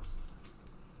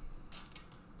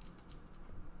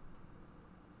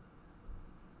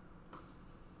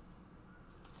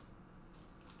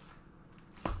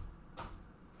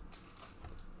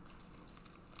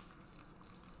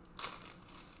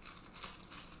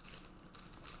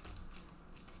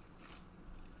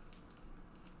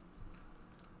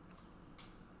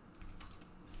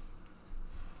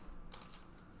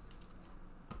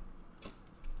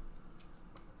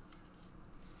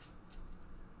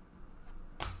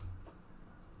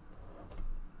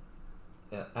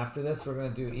 After this, we're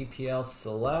going to do EPL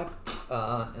Select,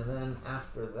 and then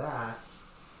after that,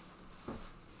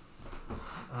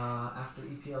 after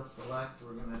EPL Select,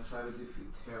 we're going to try to do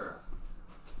Futera.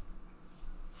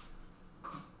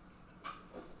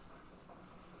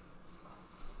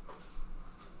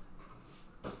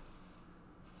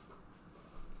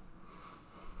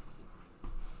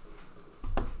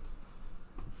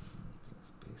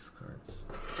 These base cards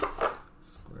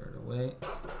squared away.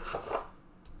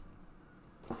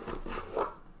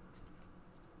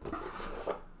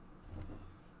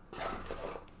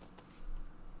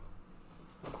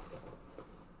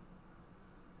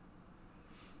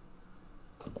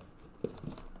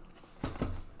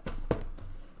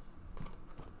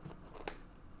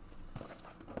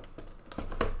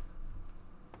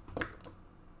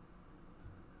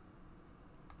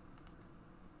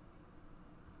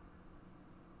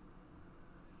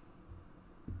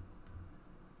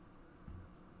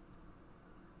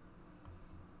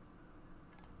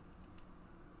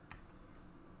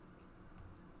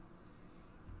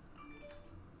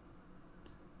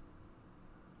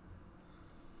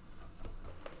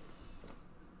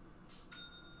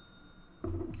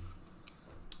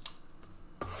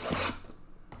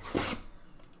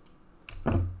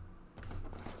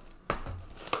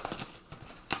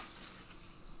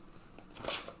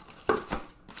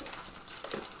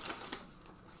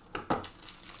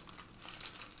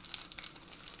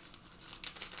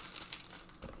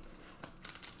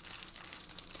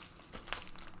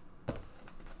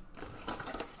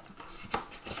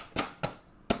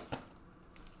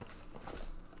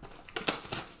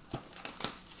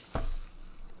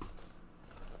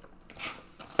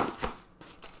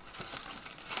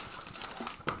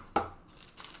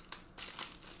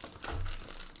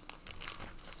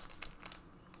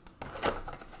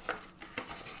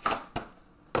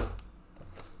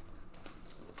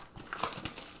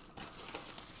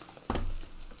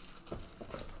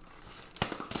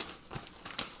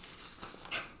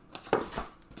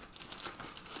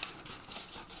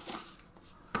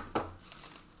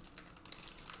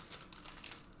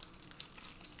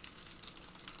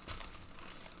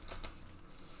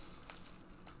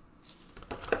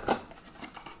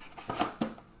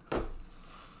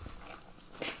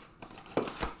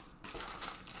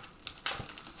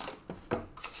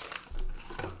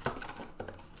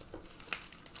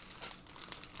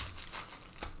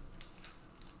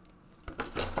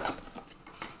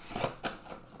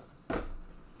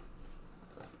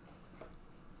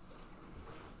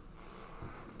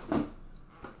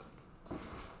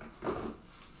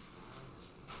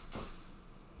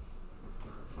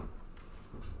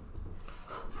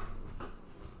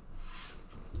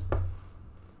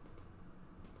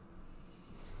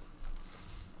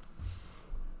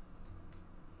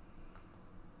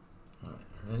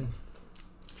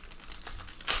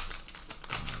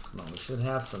 should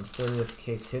have some serious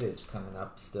case hittage coming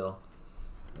up still.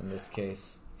 In this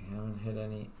case, you haven't hit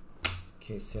any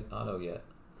case hit auto yet.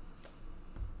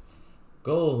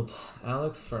 Gold,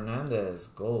 Alex Fernandez,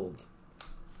 gold.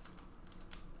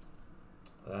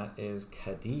 That is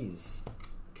Cadiz.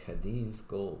 Cadiz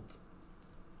gold.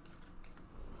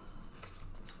 Let's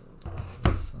put this over to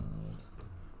the side.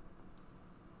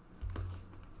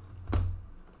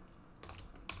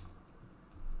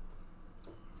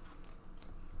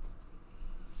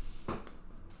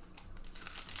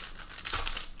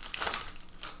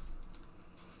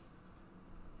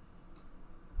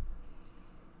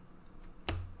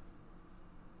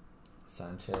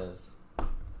 Sanchez and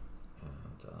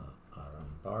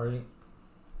Arambari.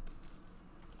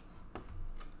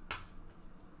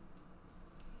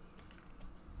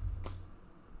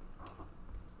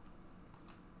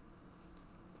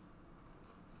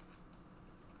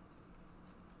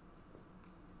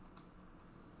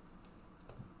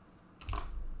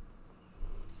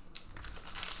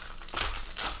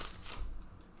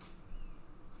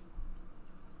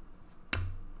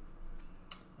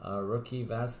 Rookie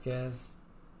Vasquez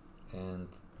and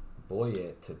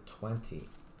Boye to 20.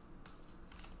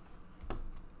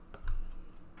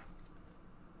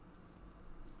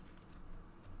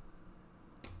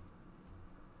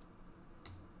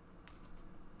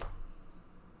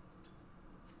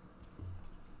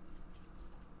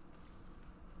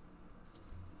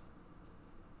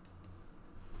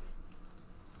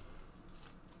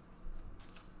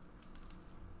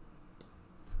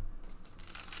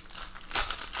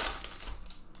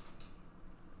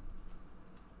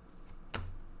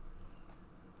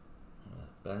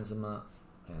 Benzema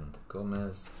and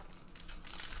Gomez.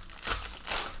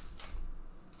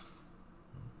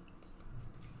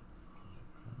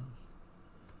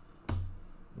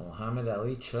 Mohamed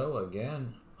Ali Cho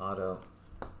again, auto.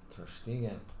 Ter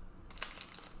Stegen.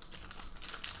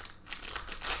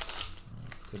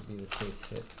 This could be the case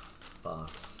hit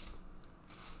box.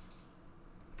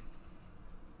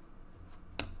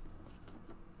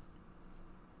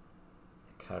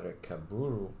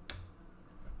 Karekaburu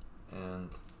and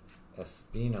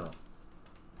Espino.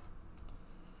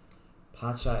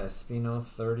 Pacha Espino,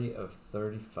 30 of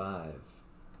 35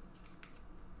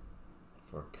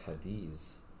 for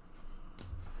Cadiz.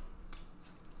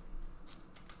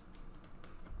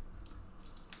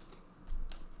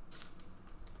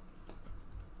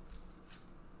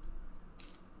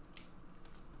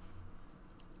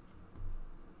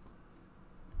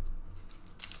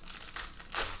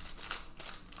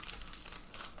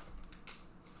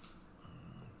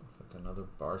 Another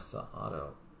Barca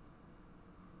auto.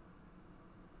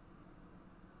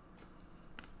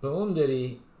 Boom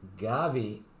diddy.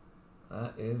 Gavi.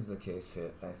 That is the case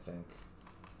hit, I think.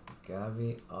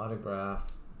 Gavi autograph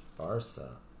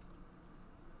Barca.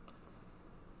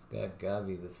 It's got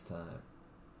Gavi this time.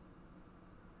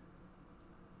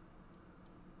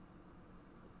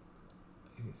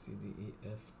 A, C, D, E,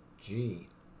 F, G.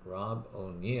 Rob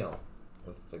O'Neill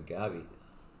with the Gavi.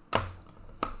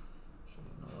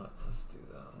 You know what? Let's do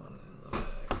that one in the bag.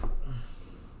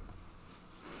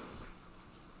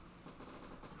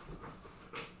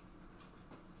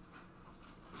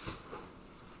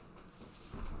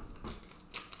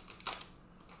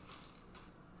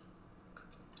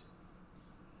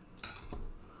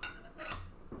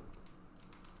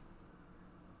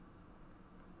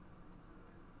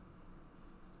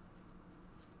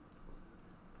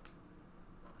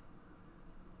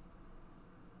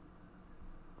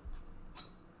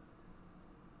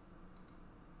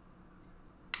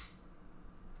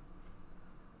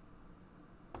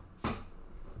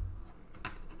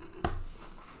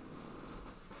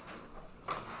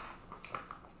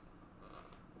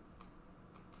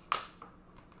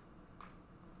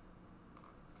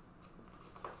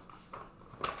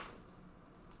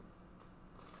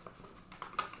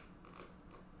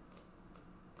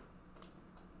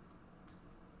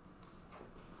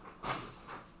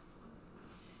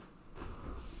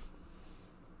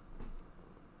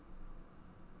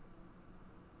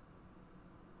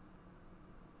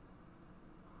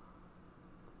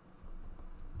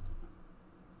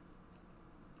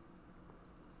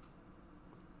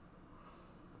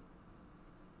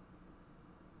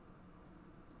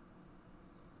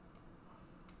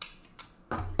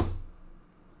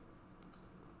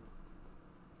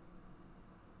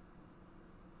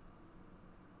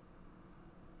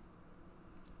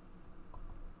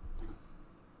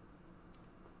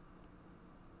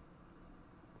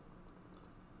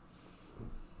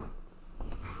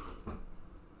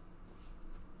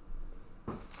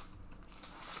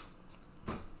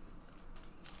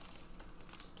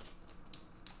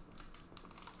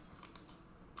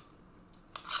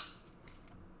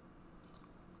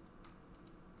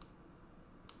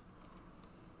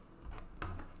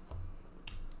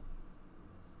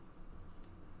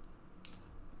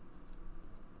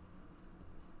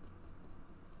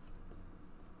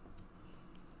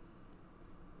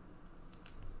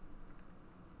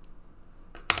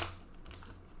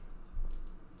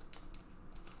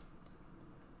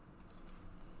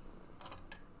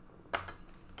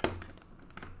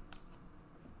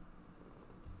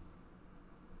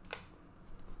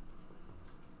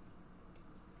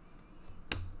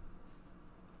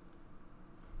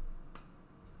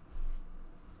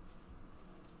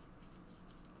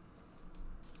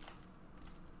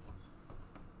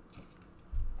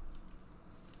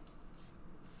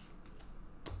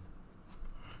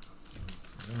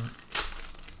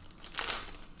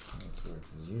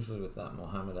 that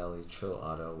Muhammad Ali Cho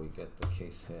auto, we get the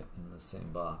case hit in the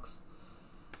same box.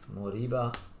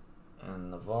 Moriba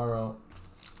and Navarro.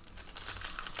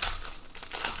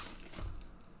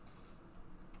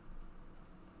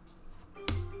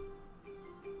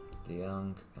 De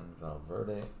Jong and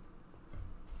Valverde.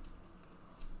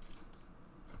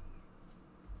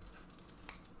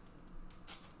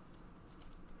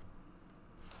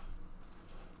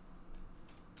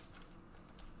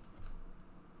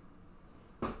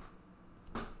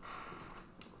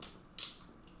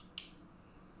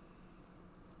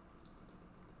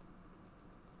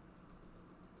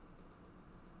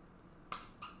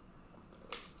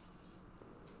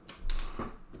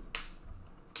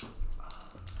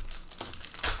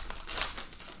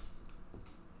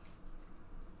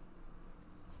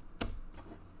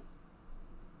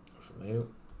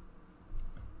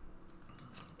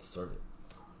 Start it.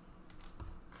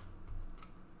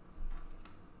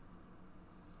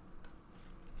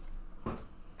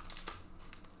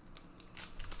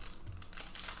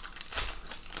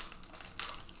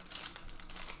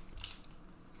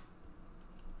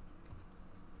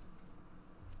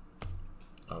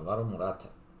 Alvaro Morata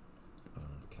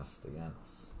and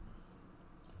Castellanos.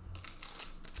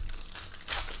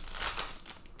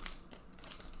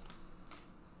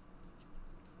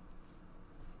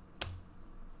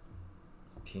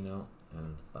 Pino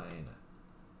and Baena.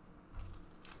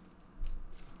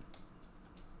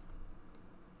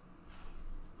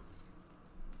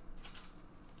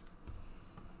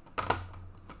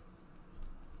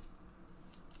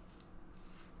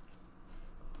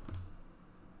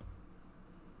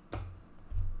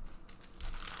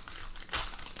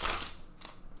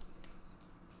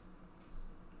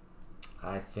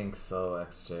 I think so,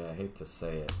 XJ. I hate to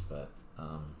say it, but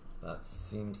that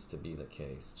seems to be the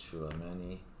case.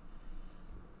 Chouameni.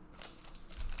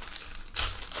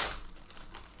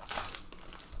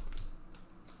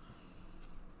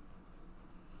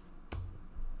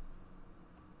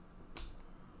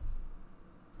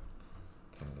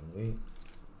 Kangali.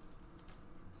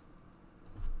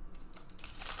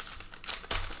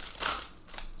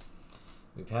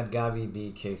 We've had Gavi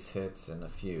B case hits in a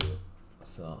few,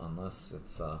 so unless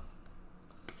it's a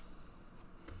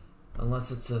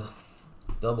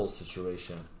double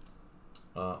situation,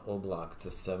 Oblak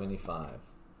to 75.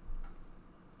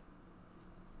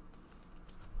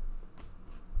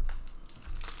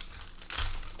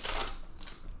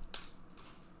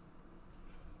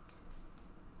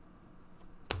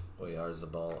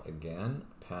 Oyarzabal again,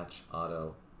 patch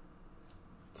auto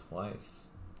twice,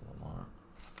 Lamar.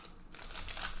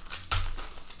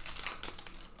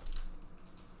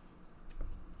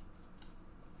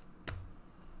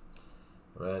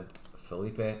 Red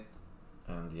Felipe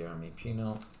and Jeremy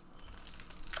Pino.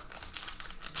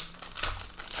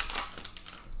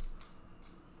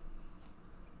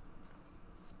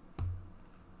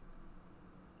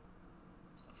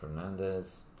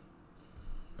 Fernandez.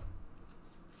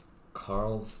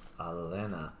 Carl's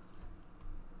Alena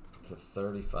to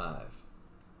 35.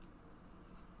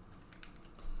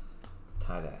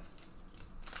 Tie-dye.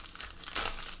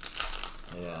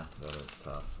 Yeah, that is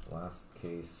tough. Last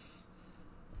case.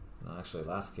 No, actually,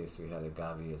 last case we had a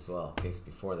Gavi as well. Case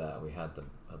before that we had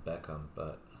a Beckham,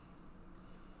 but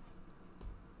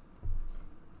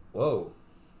whoa!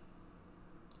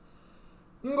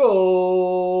 Goal!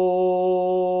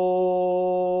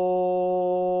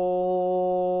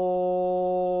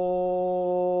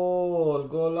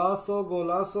 Golazo!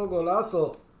 Golazo!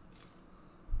 Golazo!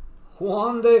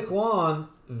 Juan de Juan,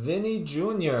 Vinny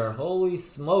Jr. Holy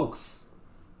smokes!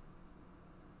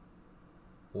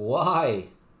 Why?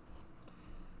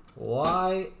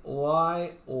 Why?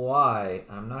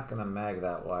 I'm not gonna mag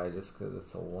that Y just because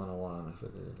it's a 101. I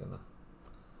figure you're gonna.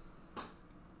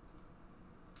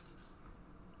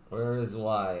 Where is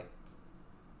Y?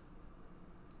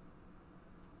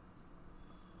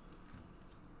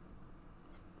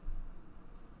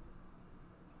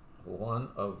 One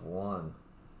of one.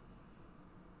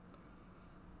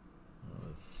 Oh,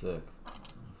 that's sick. I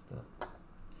have to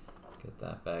get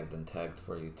that bagged and tagged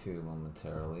for you too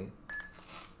momentarily.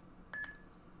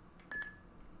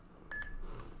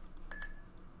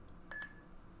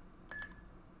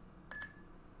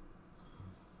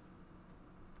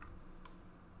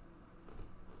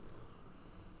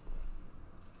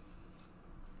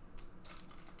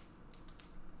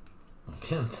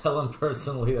 Tell him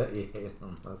personally that you hate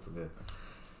him. That's good.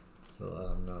 So let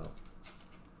him know.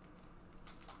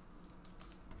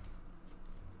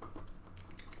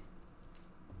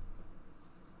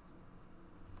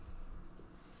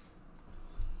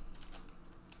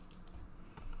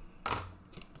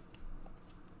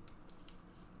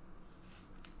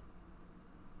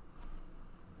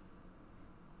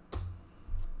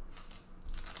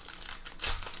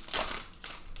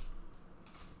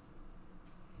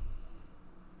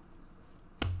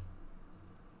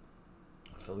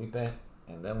 Felipe.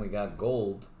 And then we got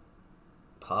gold.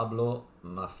 Pablo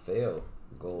Maffeo,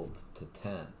 gold to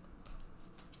 10.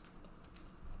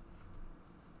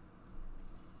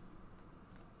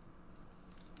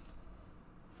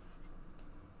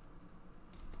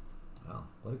 Wow,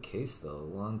 what a case though.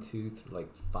 1, 2, 3, like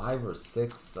 5 or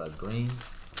 6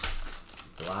 greens.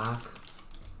 Black.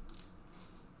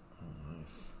 Oh,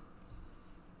 nice.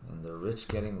 And the rich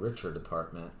getting richer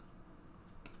department.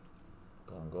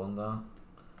 Bongonda.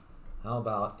 How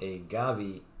about a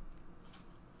Gavi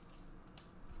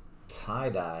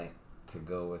tie-dye to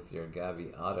go with your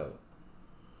Gavi auto?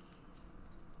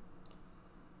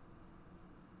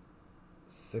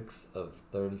 6 of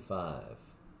 35.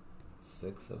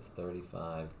 6 of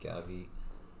 35 Gavi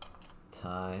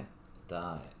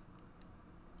tie-dye.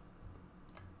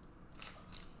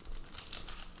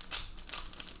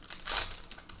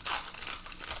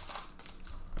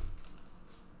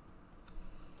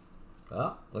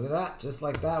 Oh, look at that. Just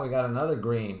like that, we got another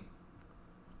green.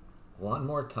 One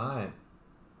more time.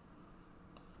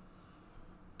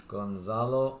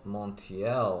 Gonzalo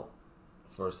Montiel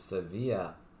for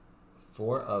Sevilla.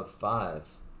 4 of 5.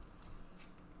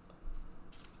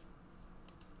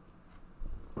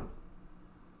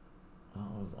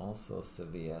 That was also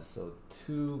Sevilla. So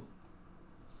two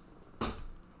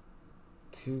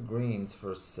greens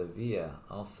for Sevilla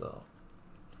also.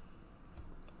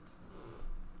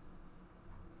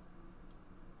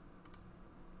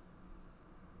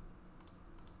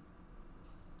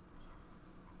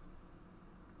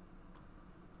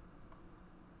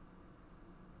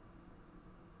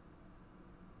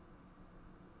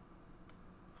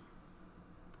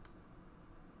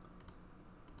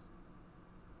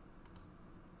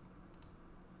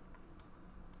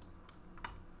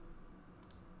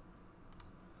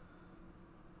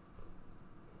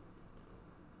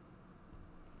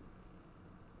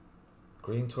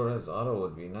 Green Torres auto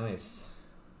would be nice.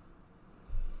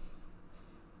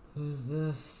 Who's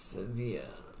this? Sevilla.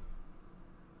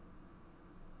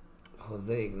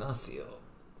 Jose Ignacio.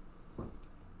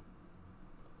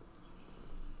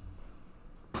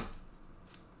 Or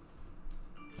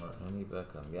any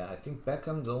Beckham. Yeah, I think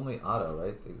Beckham's only auto,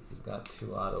 right? He's got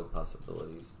 2 auto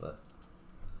possibilities, but...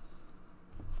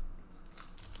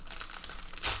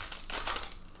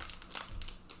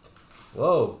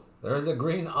 Whoa! There's a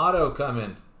green auto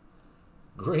coming.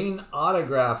 Green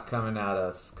autograph coming at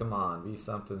us. Come on, be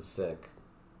something sick.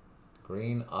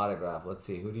 Green autograph. Let's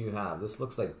see, who do you have? This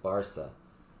looks like Barca.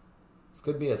 This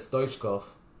could be a Stoichkov.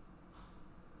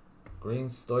 Green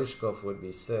Stoichkov would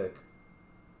be sick.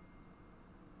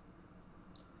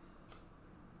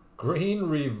 Green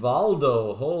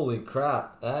Rivaldo. Holy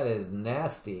crap, that is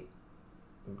nasty.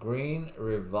 Green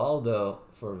Rivaldo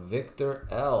for Victor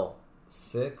L.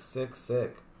 Sick, sick,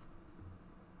 sick.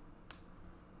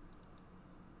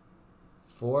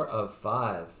 4 of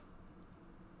 5.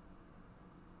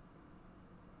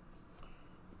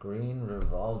 Green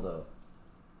Rivaldo.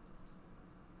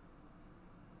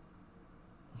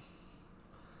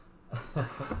 Look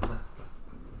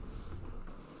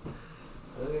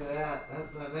at that.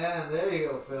 That's my man. There you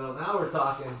go, Phil. Now we're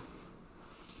talking.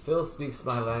 Phil speaks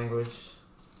my language.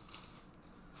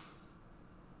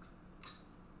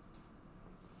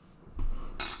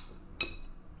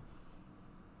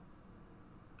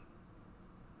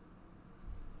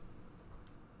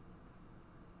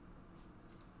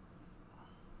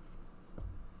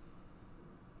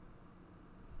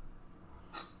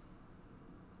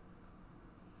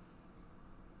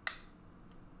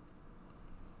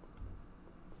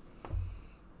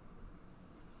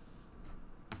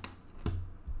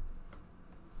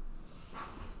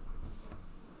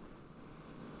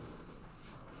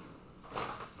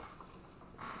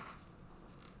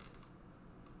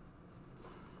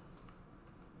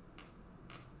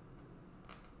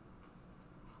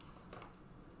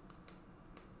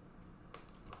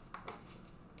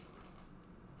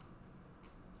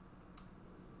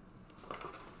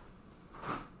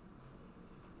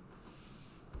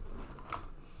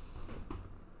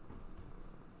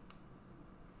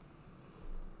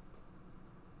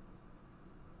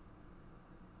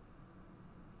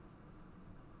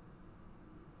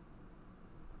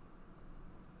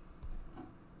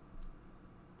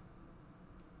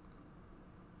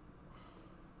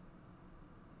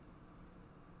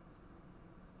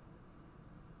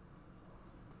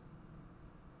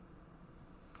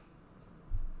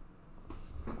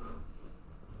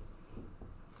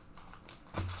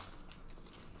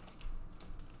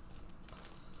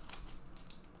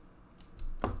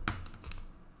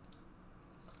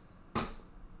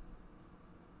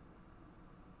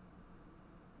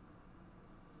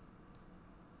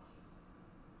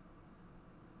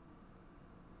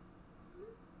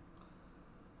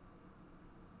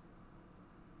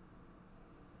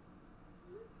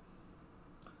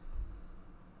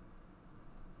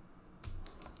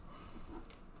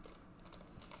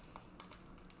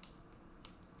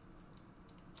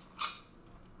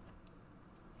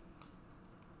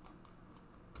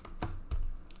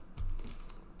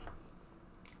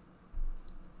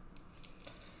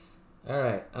 All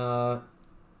right.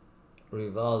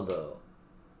 Rivaldo.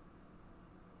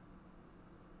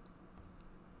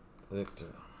 Victor.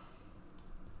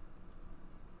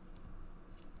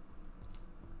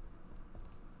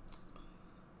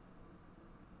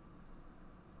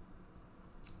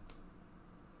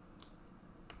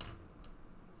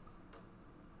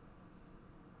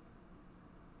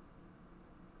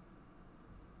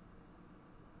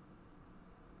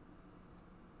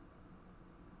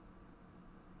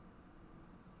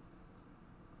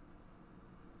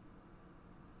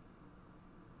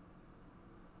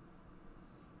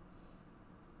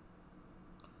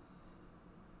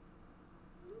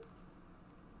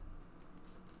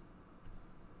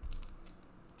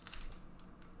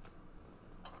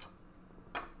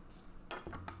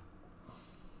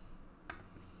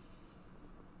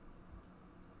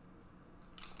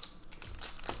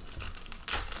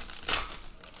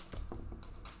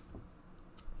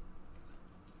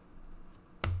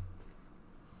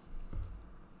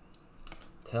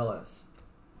 Tellus.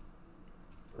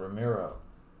 Ramiro.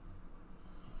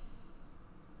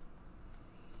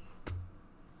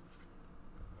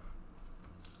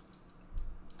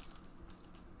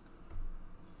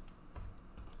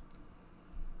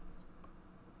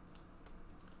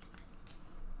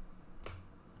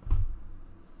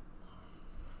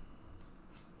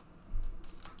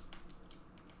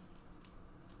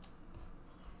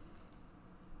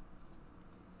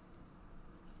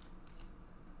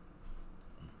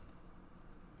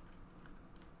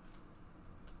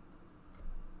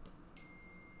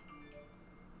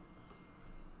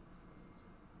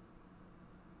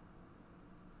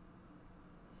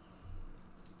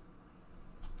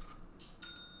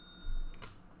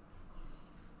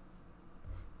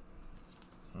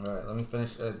 All right, let me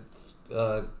finish.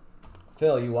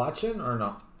 Phil, you watching or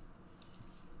no?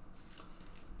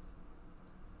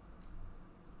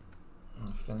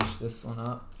 I'll finish this one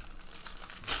up.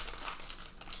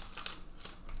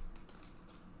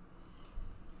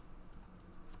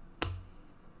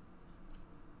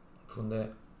 Kunde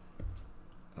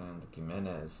and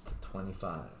Jimenez to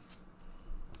 25.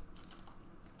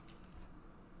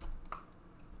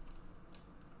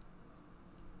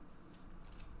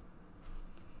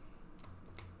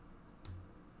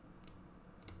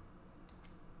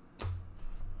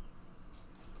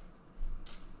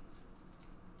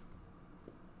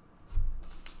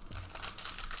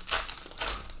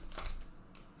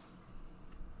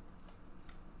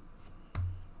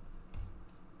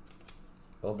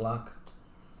 Oblak.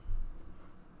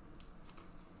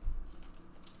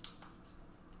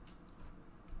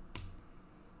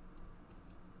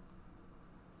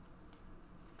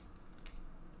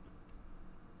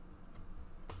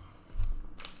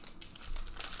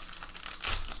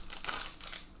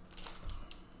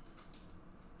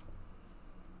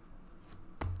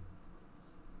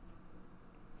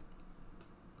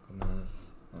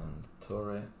 Gomez and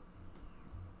Torre.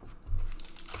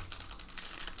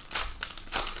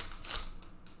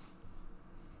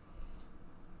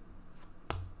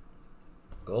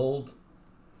 Gold,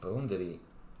 boom did he?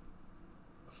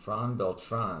 Fran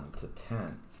Beltran to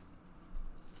 10.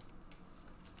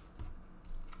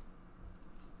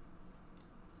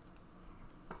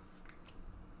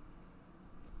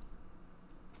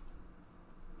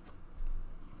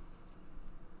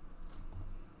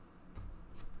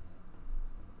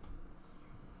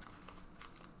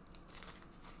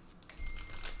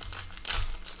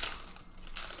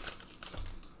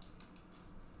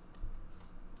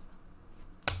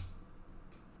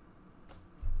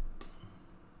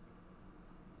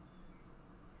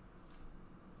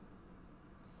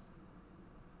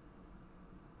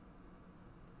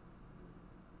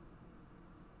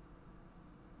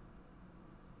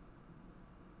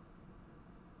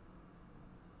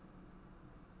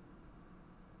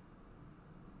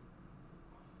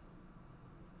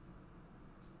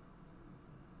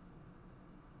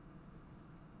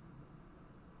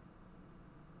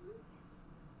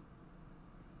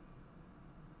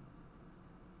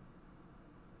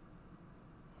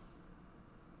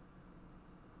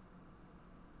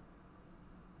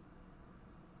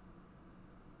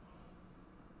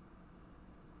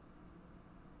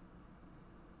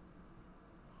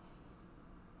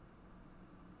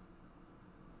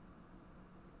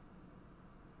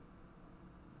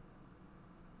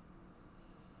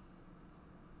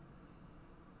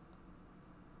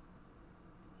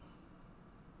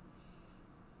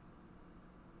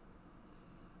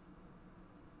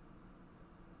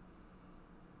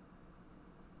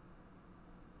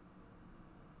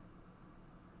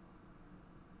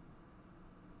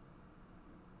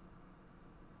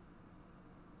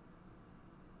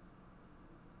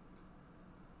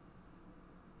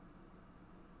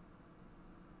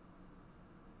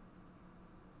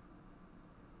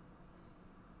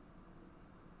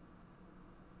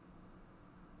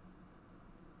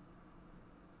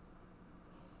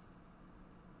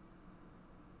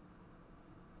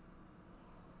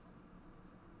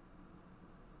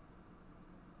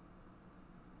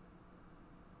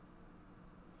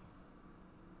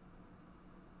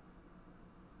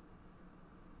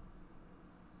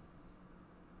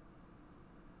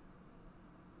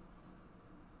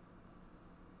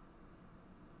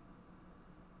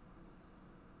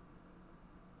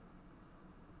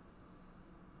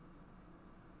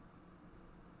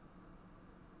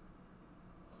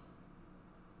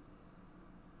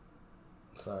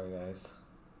 Sorry, guys.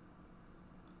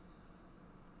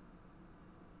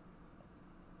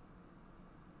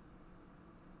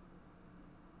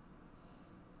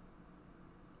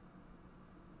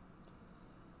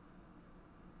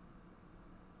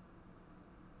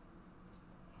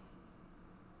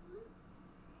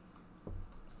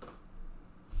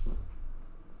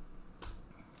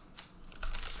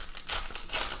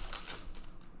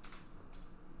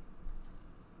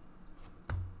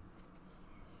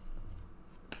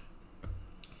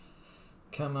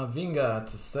 Kamavinga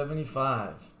to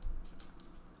 75.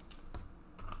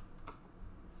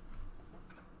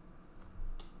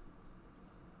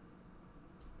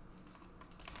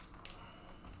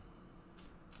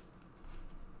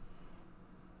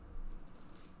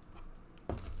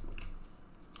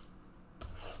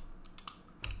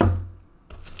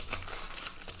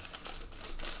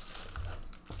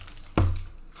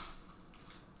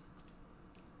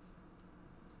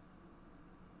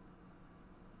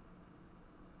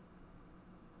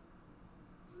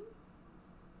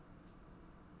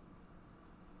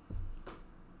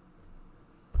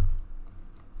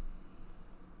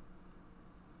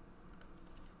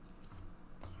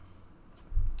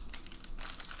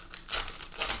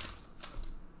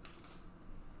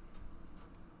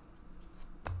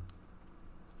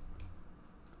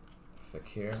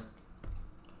 Fakir.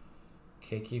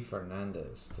 Keke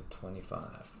Fernandez to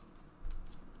 25.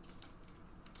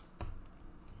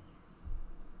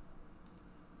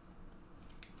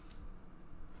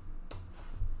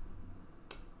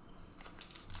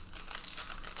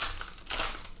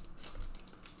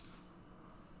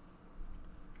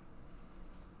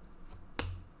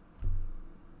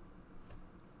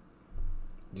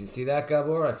 Did you see that,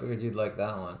 Gabor? I figured you'd like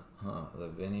that one. Huh, the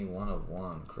Vinny 1 of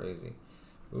 1. Crazy.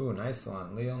 Ooh, nice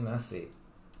one. Leo Messi.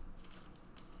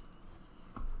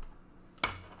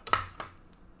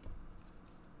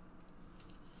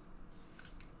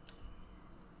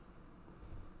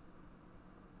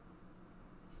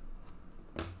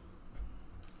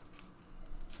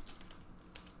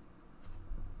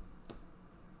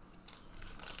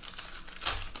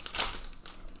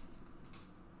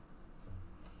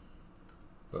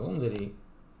 Boom, did he?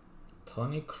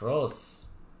 Tony Kroos.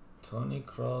 Tony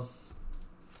Kroos.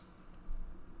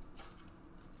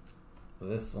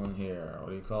 This one here,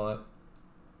 what do you call it?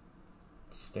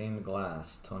 Stained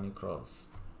glass, Tony Kroos.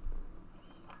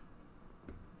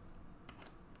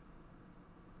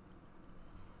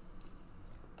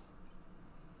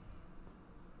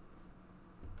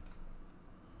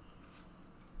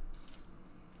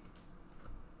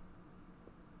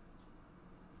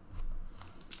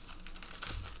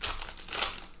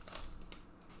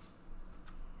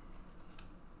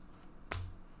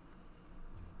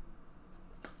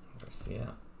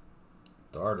 Garcia.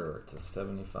 Darter to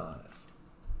 75.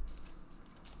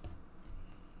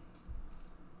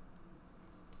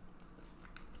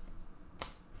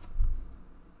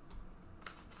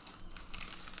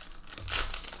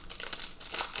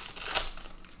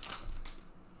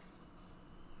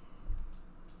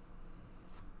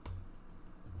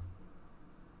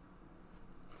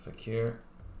 Fakir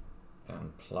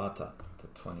and Plata to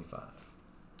 25.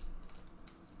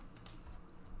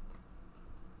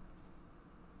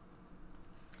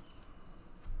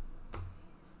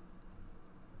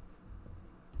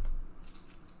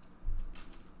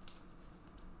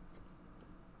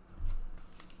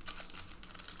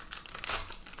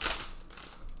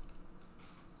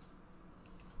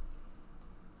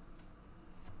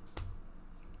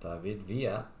 David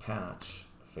Villa, patch,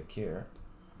 Fakir.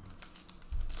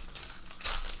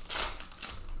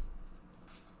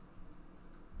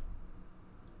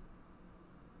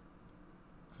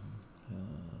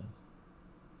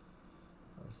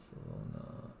 Barcelona.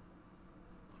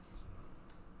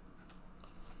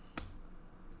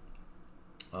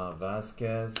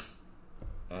 Vasquez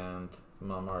and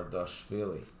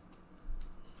Mamardashvili.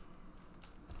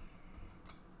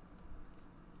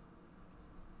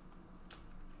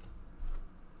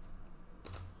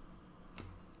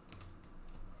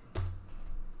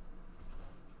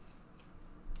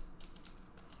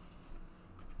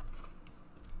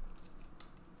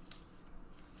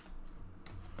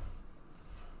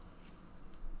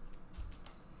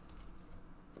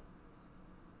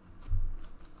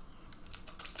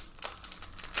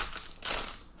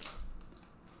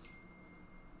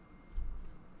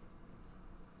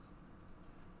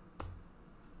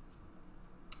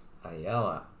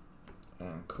 Ayala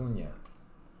and Cunha.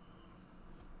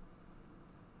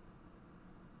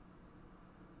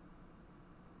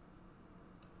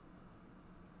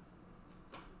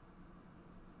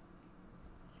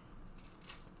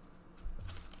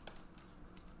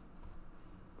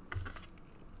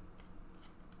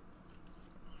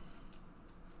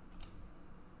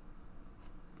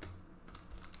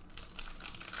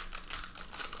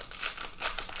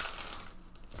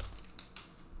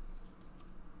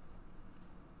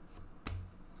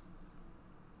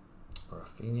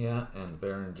 Medina, and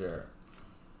Berenger.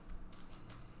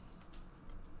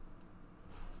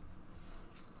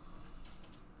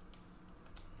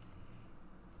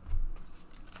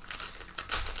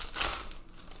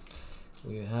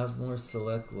 We have more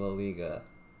select La Liga.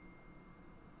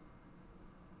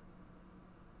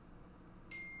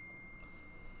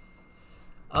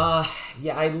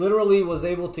 Yeah, I literally was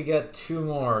able to get 2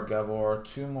 more, Gabor.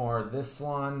 2 more. This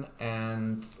one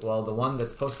and, well, the one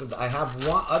that's posted. I have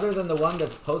one, other than the one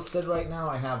that's posted right now,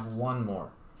 I have 1 more.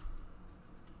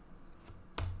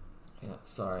 Yeah,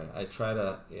 sorry. I try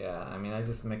to, yeah, I mean, I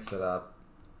just mix it up.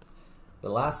 The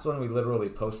last one we literally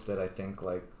posted, I think,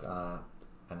 like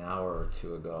an hour or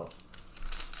 2 ago.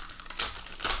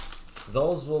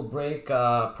 Those will break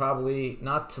probably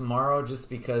not tomorrow, just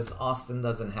because Austin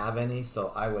doesn't have any,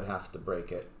 so I would have to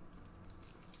break it.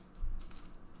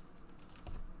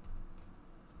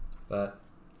 But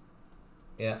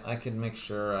yeah, I can make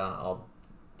sure I'll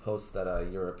post at a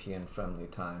European friendly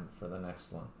time for the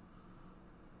next one.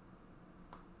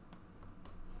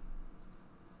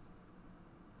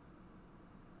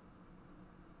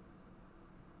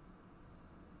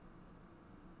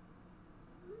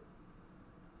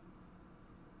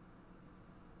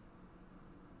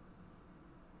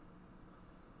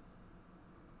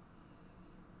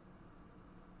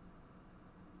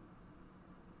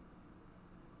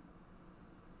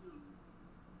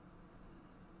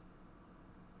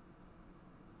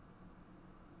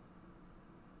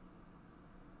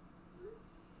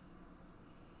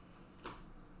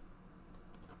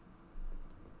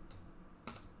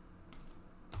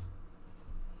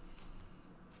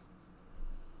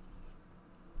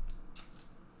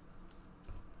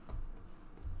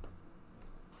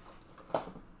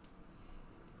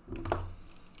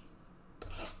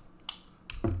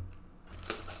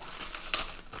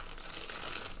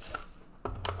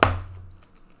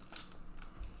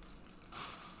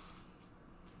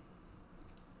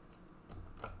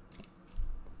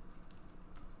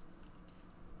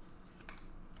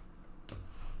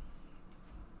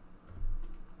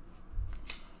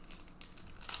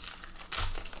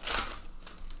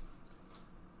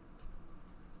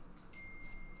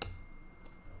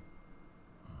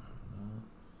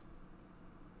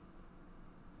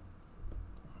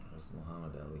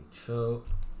 Muhammad Ali Cho.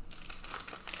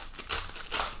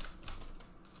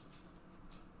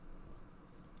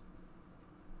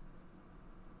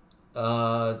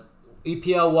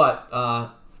 EPL what?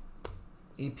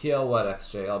 EPL what,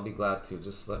 XJ? I'll be glad to.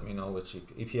 Just let me know which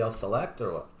EPL select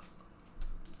or what?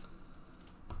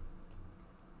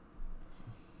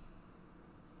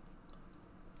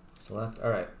 Select.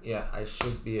 All right. Yeah, I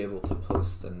should be able to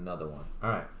post another one. All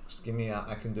right. Just give me.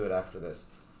 I can do it after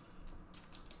this.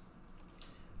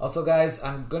 Also, guys,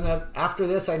 I'm gonna, after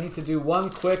this, I need to do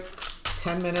one quick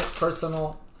 10-minute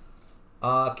personal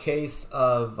case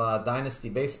of Dynasty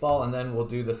Baseball, and then we'll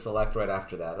do the select right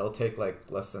after that. It'll take like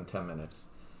less than 10 minutes.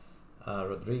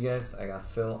 Rodriguez, I got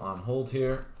Phil on hold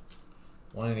here,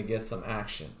 wanting to get some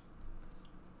action.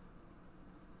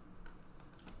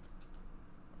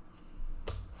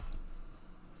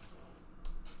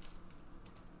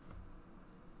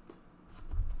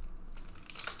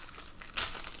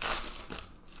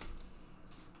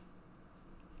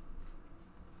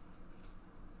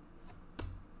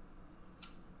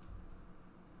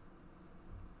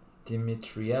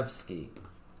 Dmitrievsky.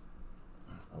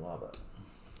 I love it.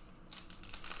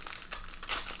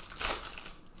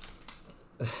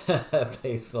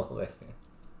 Baseball there.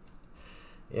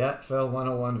 Yeah, Phil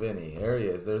 101 Vinny. There he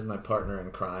is. There's my partner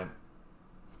in crime.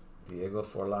 Diego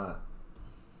Forlan.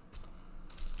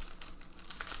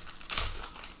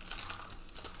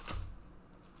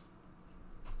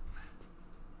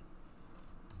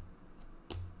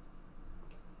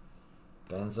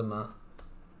 Benzema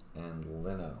and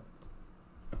Leno.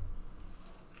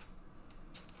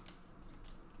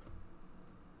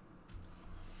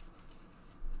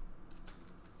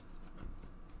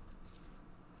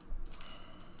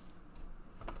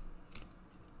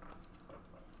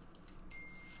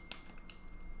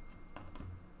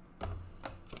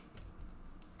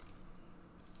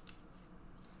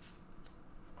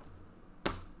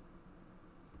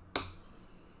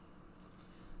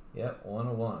 Yep,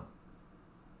 101.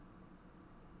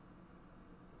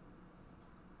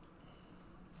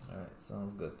 Alright,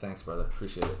 sounds good. Thanks, brother.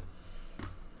 Appreciate it.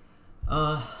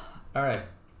 Alright.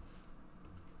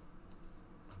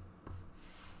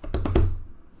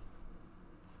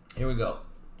 Here we go.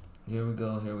 Here we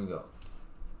go. Here we go.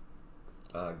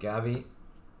 Gavi,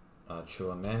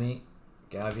 Chouameni,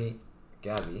 Gavi.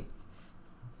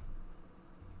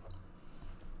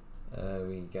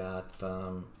 We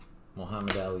got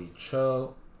Muhammad Ali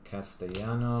Cho,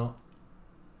 Castellano,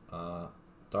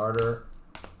 Darter,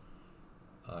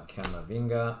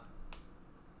 Camavinga,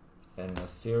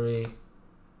 En-Nesyri,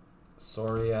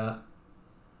 Soria,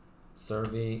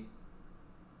 Servi,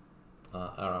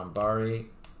 Arambari,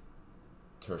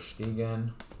 Ter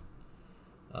Stegen,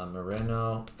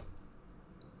 Moreno,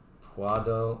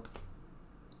 Puado,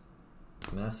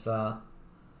 Mesa,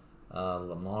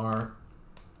 Lamar,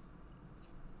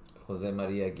 Jose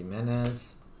Maria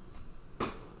Gimenez.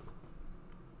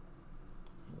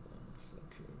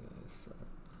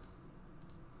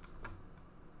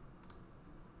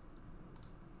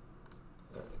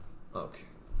 Okay.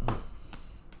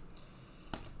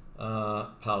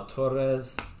 Pau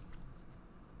Torres,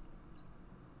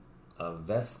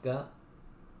 Vesca,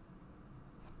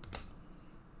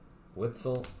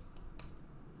 Witzel,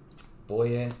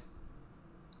 Boye,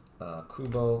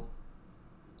 Kubo,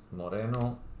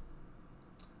 Moreno,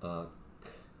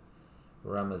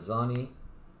 Ramazani,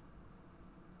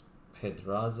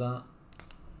 Pedraza,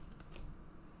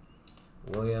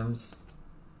 Williams,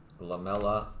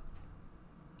 Lamella,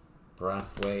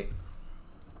 Brathwaite,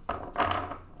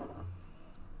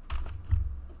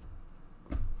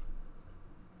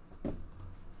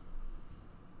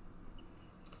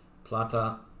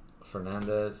 Plata,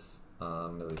 Fernandez,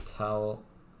 Militao,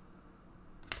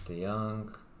 De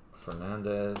Jong,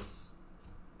 Fernandez,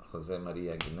 Jose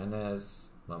Maria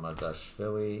Gimenez,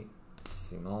 Mamardashvili,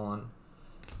 Simon,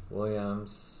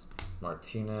 Williams,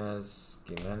 Martinez,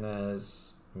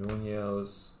 Gimenez,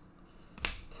 Munoz,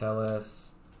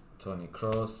 Telles, Tony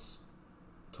Kroos,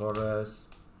 Torres,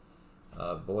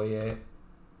 Boye,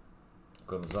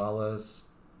 Gonzalez,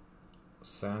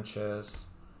 Sanchez,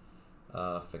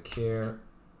 Fekir,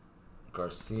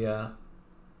 Garcia,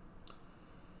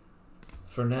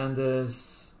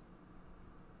 Fernandez,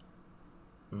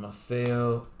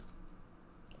 Maffeo,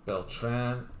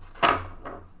 Beltran,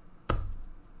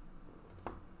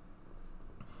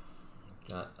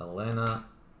 got Elena,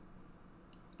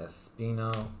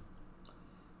 Espino,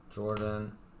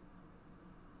 Jordan,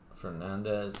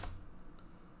 Fernandez,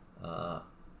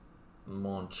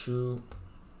 Monchu,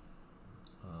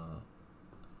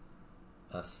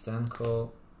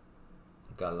 Asenko,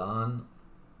 Galan,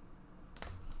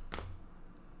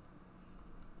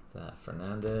 that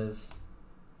Fernandez,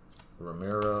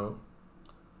 Ramiro,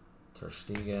 Ter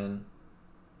Stegen,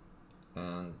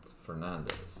 and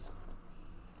Fernandez.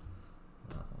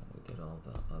 We did all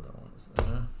the other ones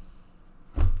there.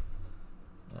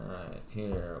 Alright,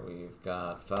 here we've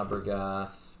got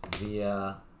Fabregas,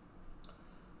 Villa,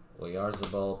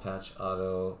 Oyarzabal, Patch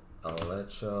Auto,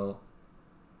 Alecho,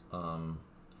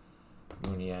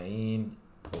 Muniain,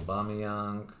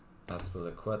 Aubameyang,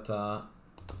 Azpilicueta,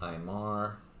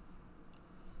 Aymar,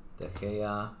 De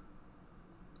Gea,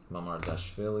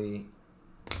 Mamardashvili,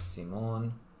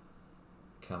 Simon,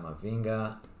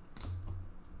 Camavinga,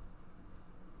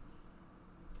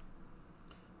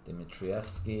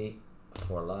 Dimitrievski,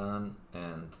 Forlan,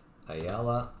 and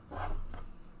Ayala.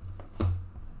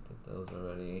 Did those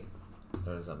already.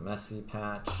 There's a Messi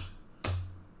patch.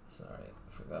 Sorry,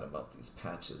 I forgot about these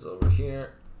patches over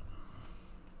here.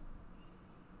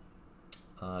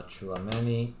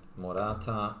 Chouameni,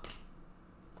 Morata,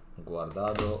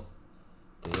 Guardado,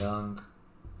 De Jong,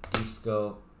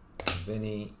 Isco,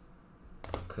 Vini,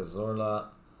 Cazorla,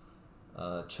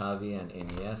 Xavi and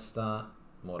Iniesta,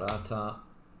 Morata,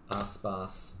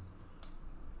 Aspas,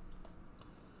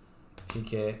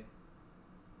 Piqué,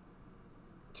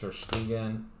 Ter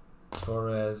Stegen,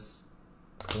 Torres,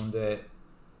 Koundé,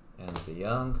 and De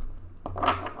Jong.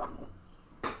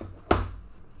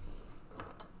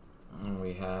 And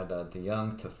we had De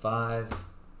Jong to 5.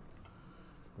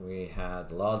 We had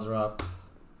Laudrup.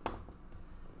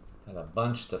 Had a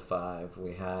bunch to 5.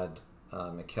 We had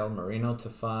Mikel Merino to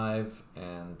 5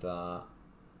 and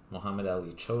Mohamed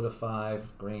Ali Cho to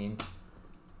 5, green.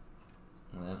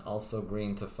 And then also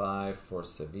green to 5 for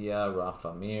Sevilla,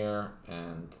 Rafa Mir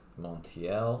and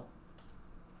Montiel.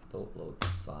 Boatload to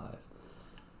 5.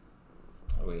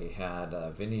 We had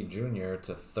Vinny Jr.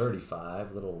 to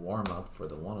 35, little warm-up for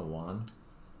the 101.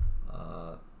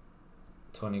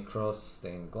 Tony Kroos,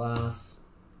 stained glass.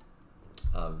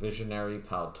 Visionary,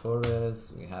 Pau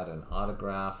Torres. We had an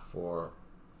autograph for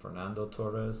Fernando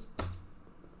Torres.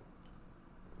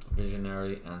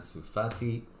 Visionary, Ansu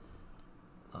Fati.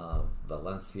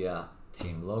 Valencia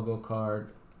team logo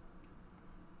card.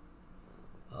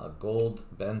 Gold,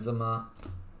 Benzema.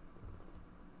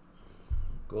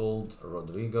 Gold,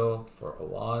 Rodrigo for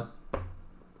Awad.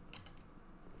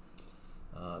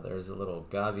 There's a little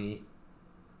Gavi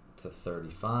to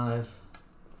 35.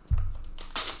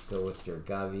 Go with your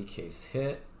Gavi case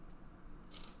hit.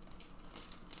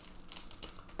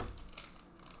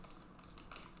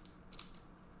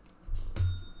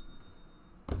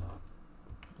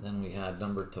 Then we had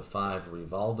number to 5,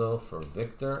 Rivaldo for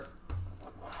Victor.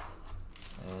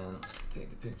 And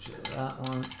take a picture of that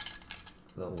one.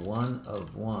 The 1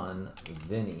 of 1,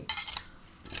 Vinny.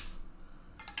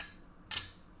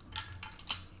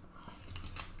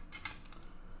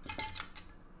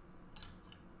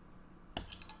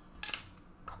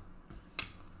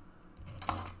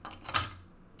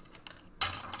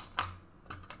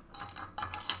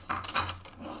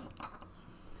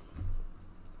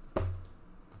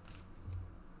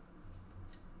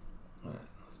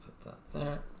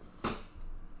 There.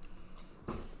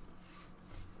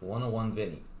 101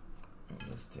 Vinny.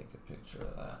 Let's take a picture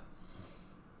of that.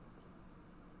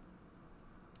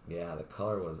 Yeah, the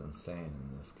color was insane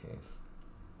in this case.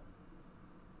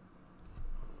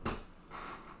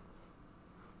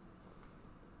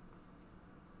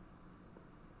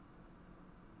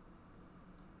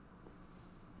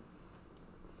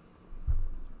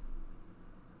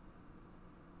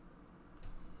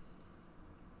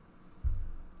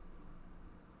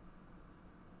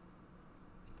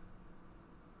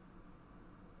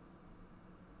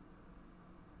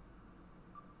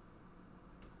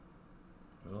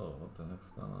 Oh, what the heck's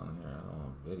going on here? I don't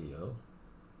want video.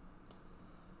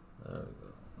 There we go.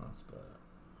 That's better.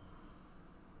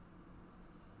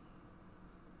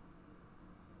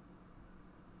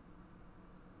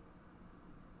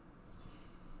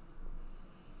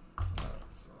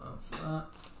 Alright, so that's that.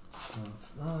 That's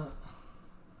that.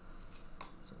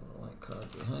 So the white card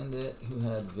behind it. Who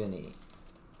had Vinny?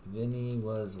 Vinny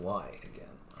was Y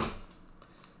again.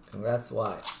 Congrats,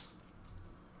 Y.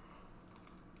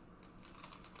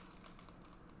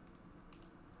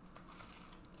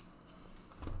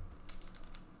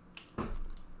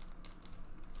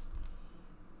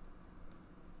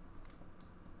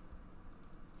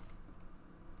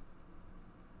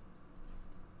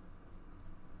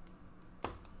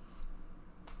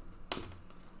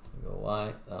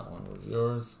 Y, that one was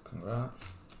yours.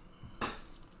 Congrats.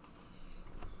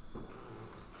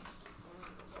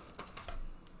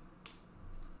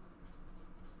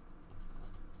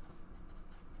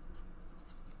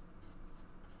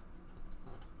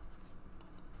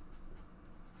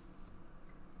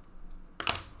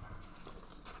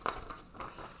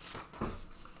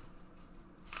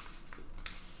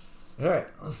 All right,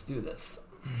 let's do this.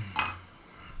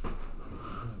 Get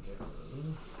rid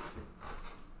of this.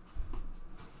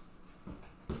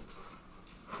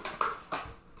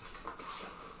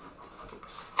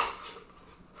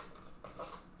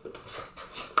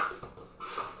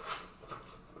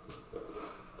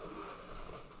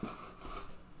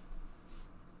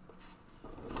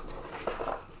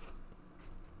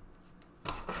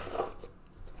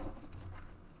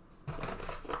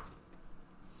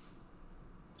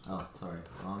 Oh, sorry,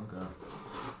 wrong.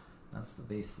 That's the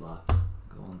base slot.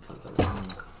 Going to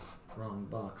the wrong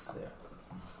box there.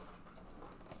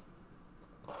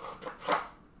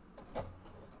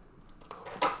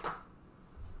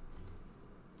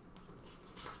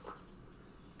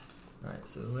 Alright,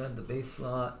 so who had the base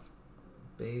slot?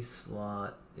 Base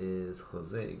slot is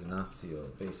Jose Ignacio,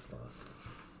 base slot.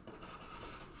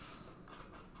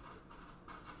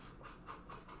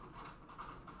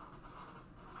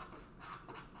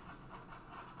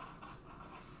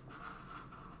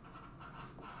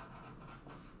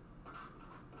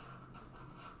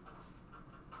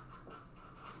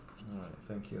 Alright,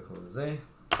 thank you, Jose.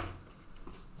 That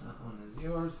one is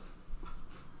yours.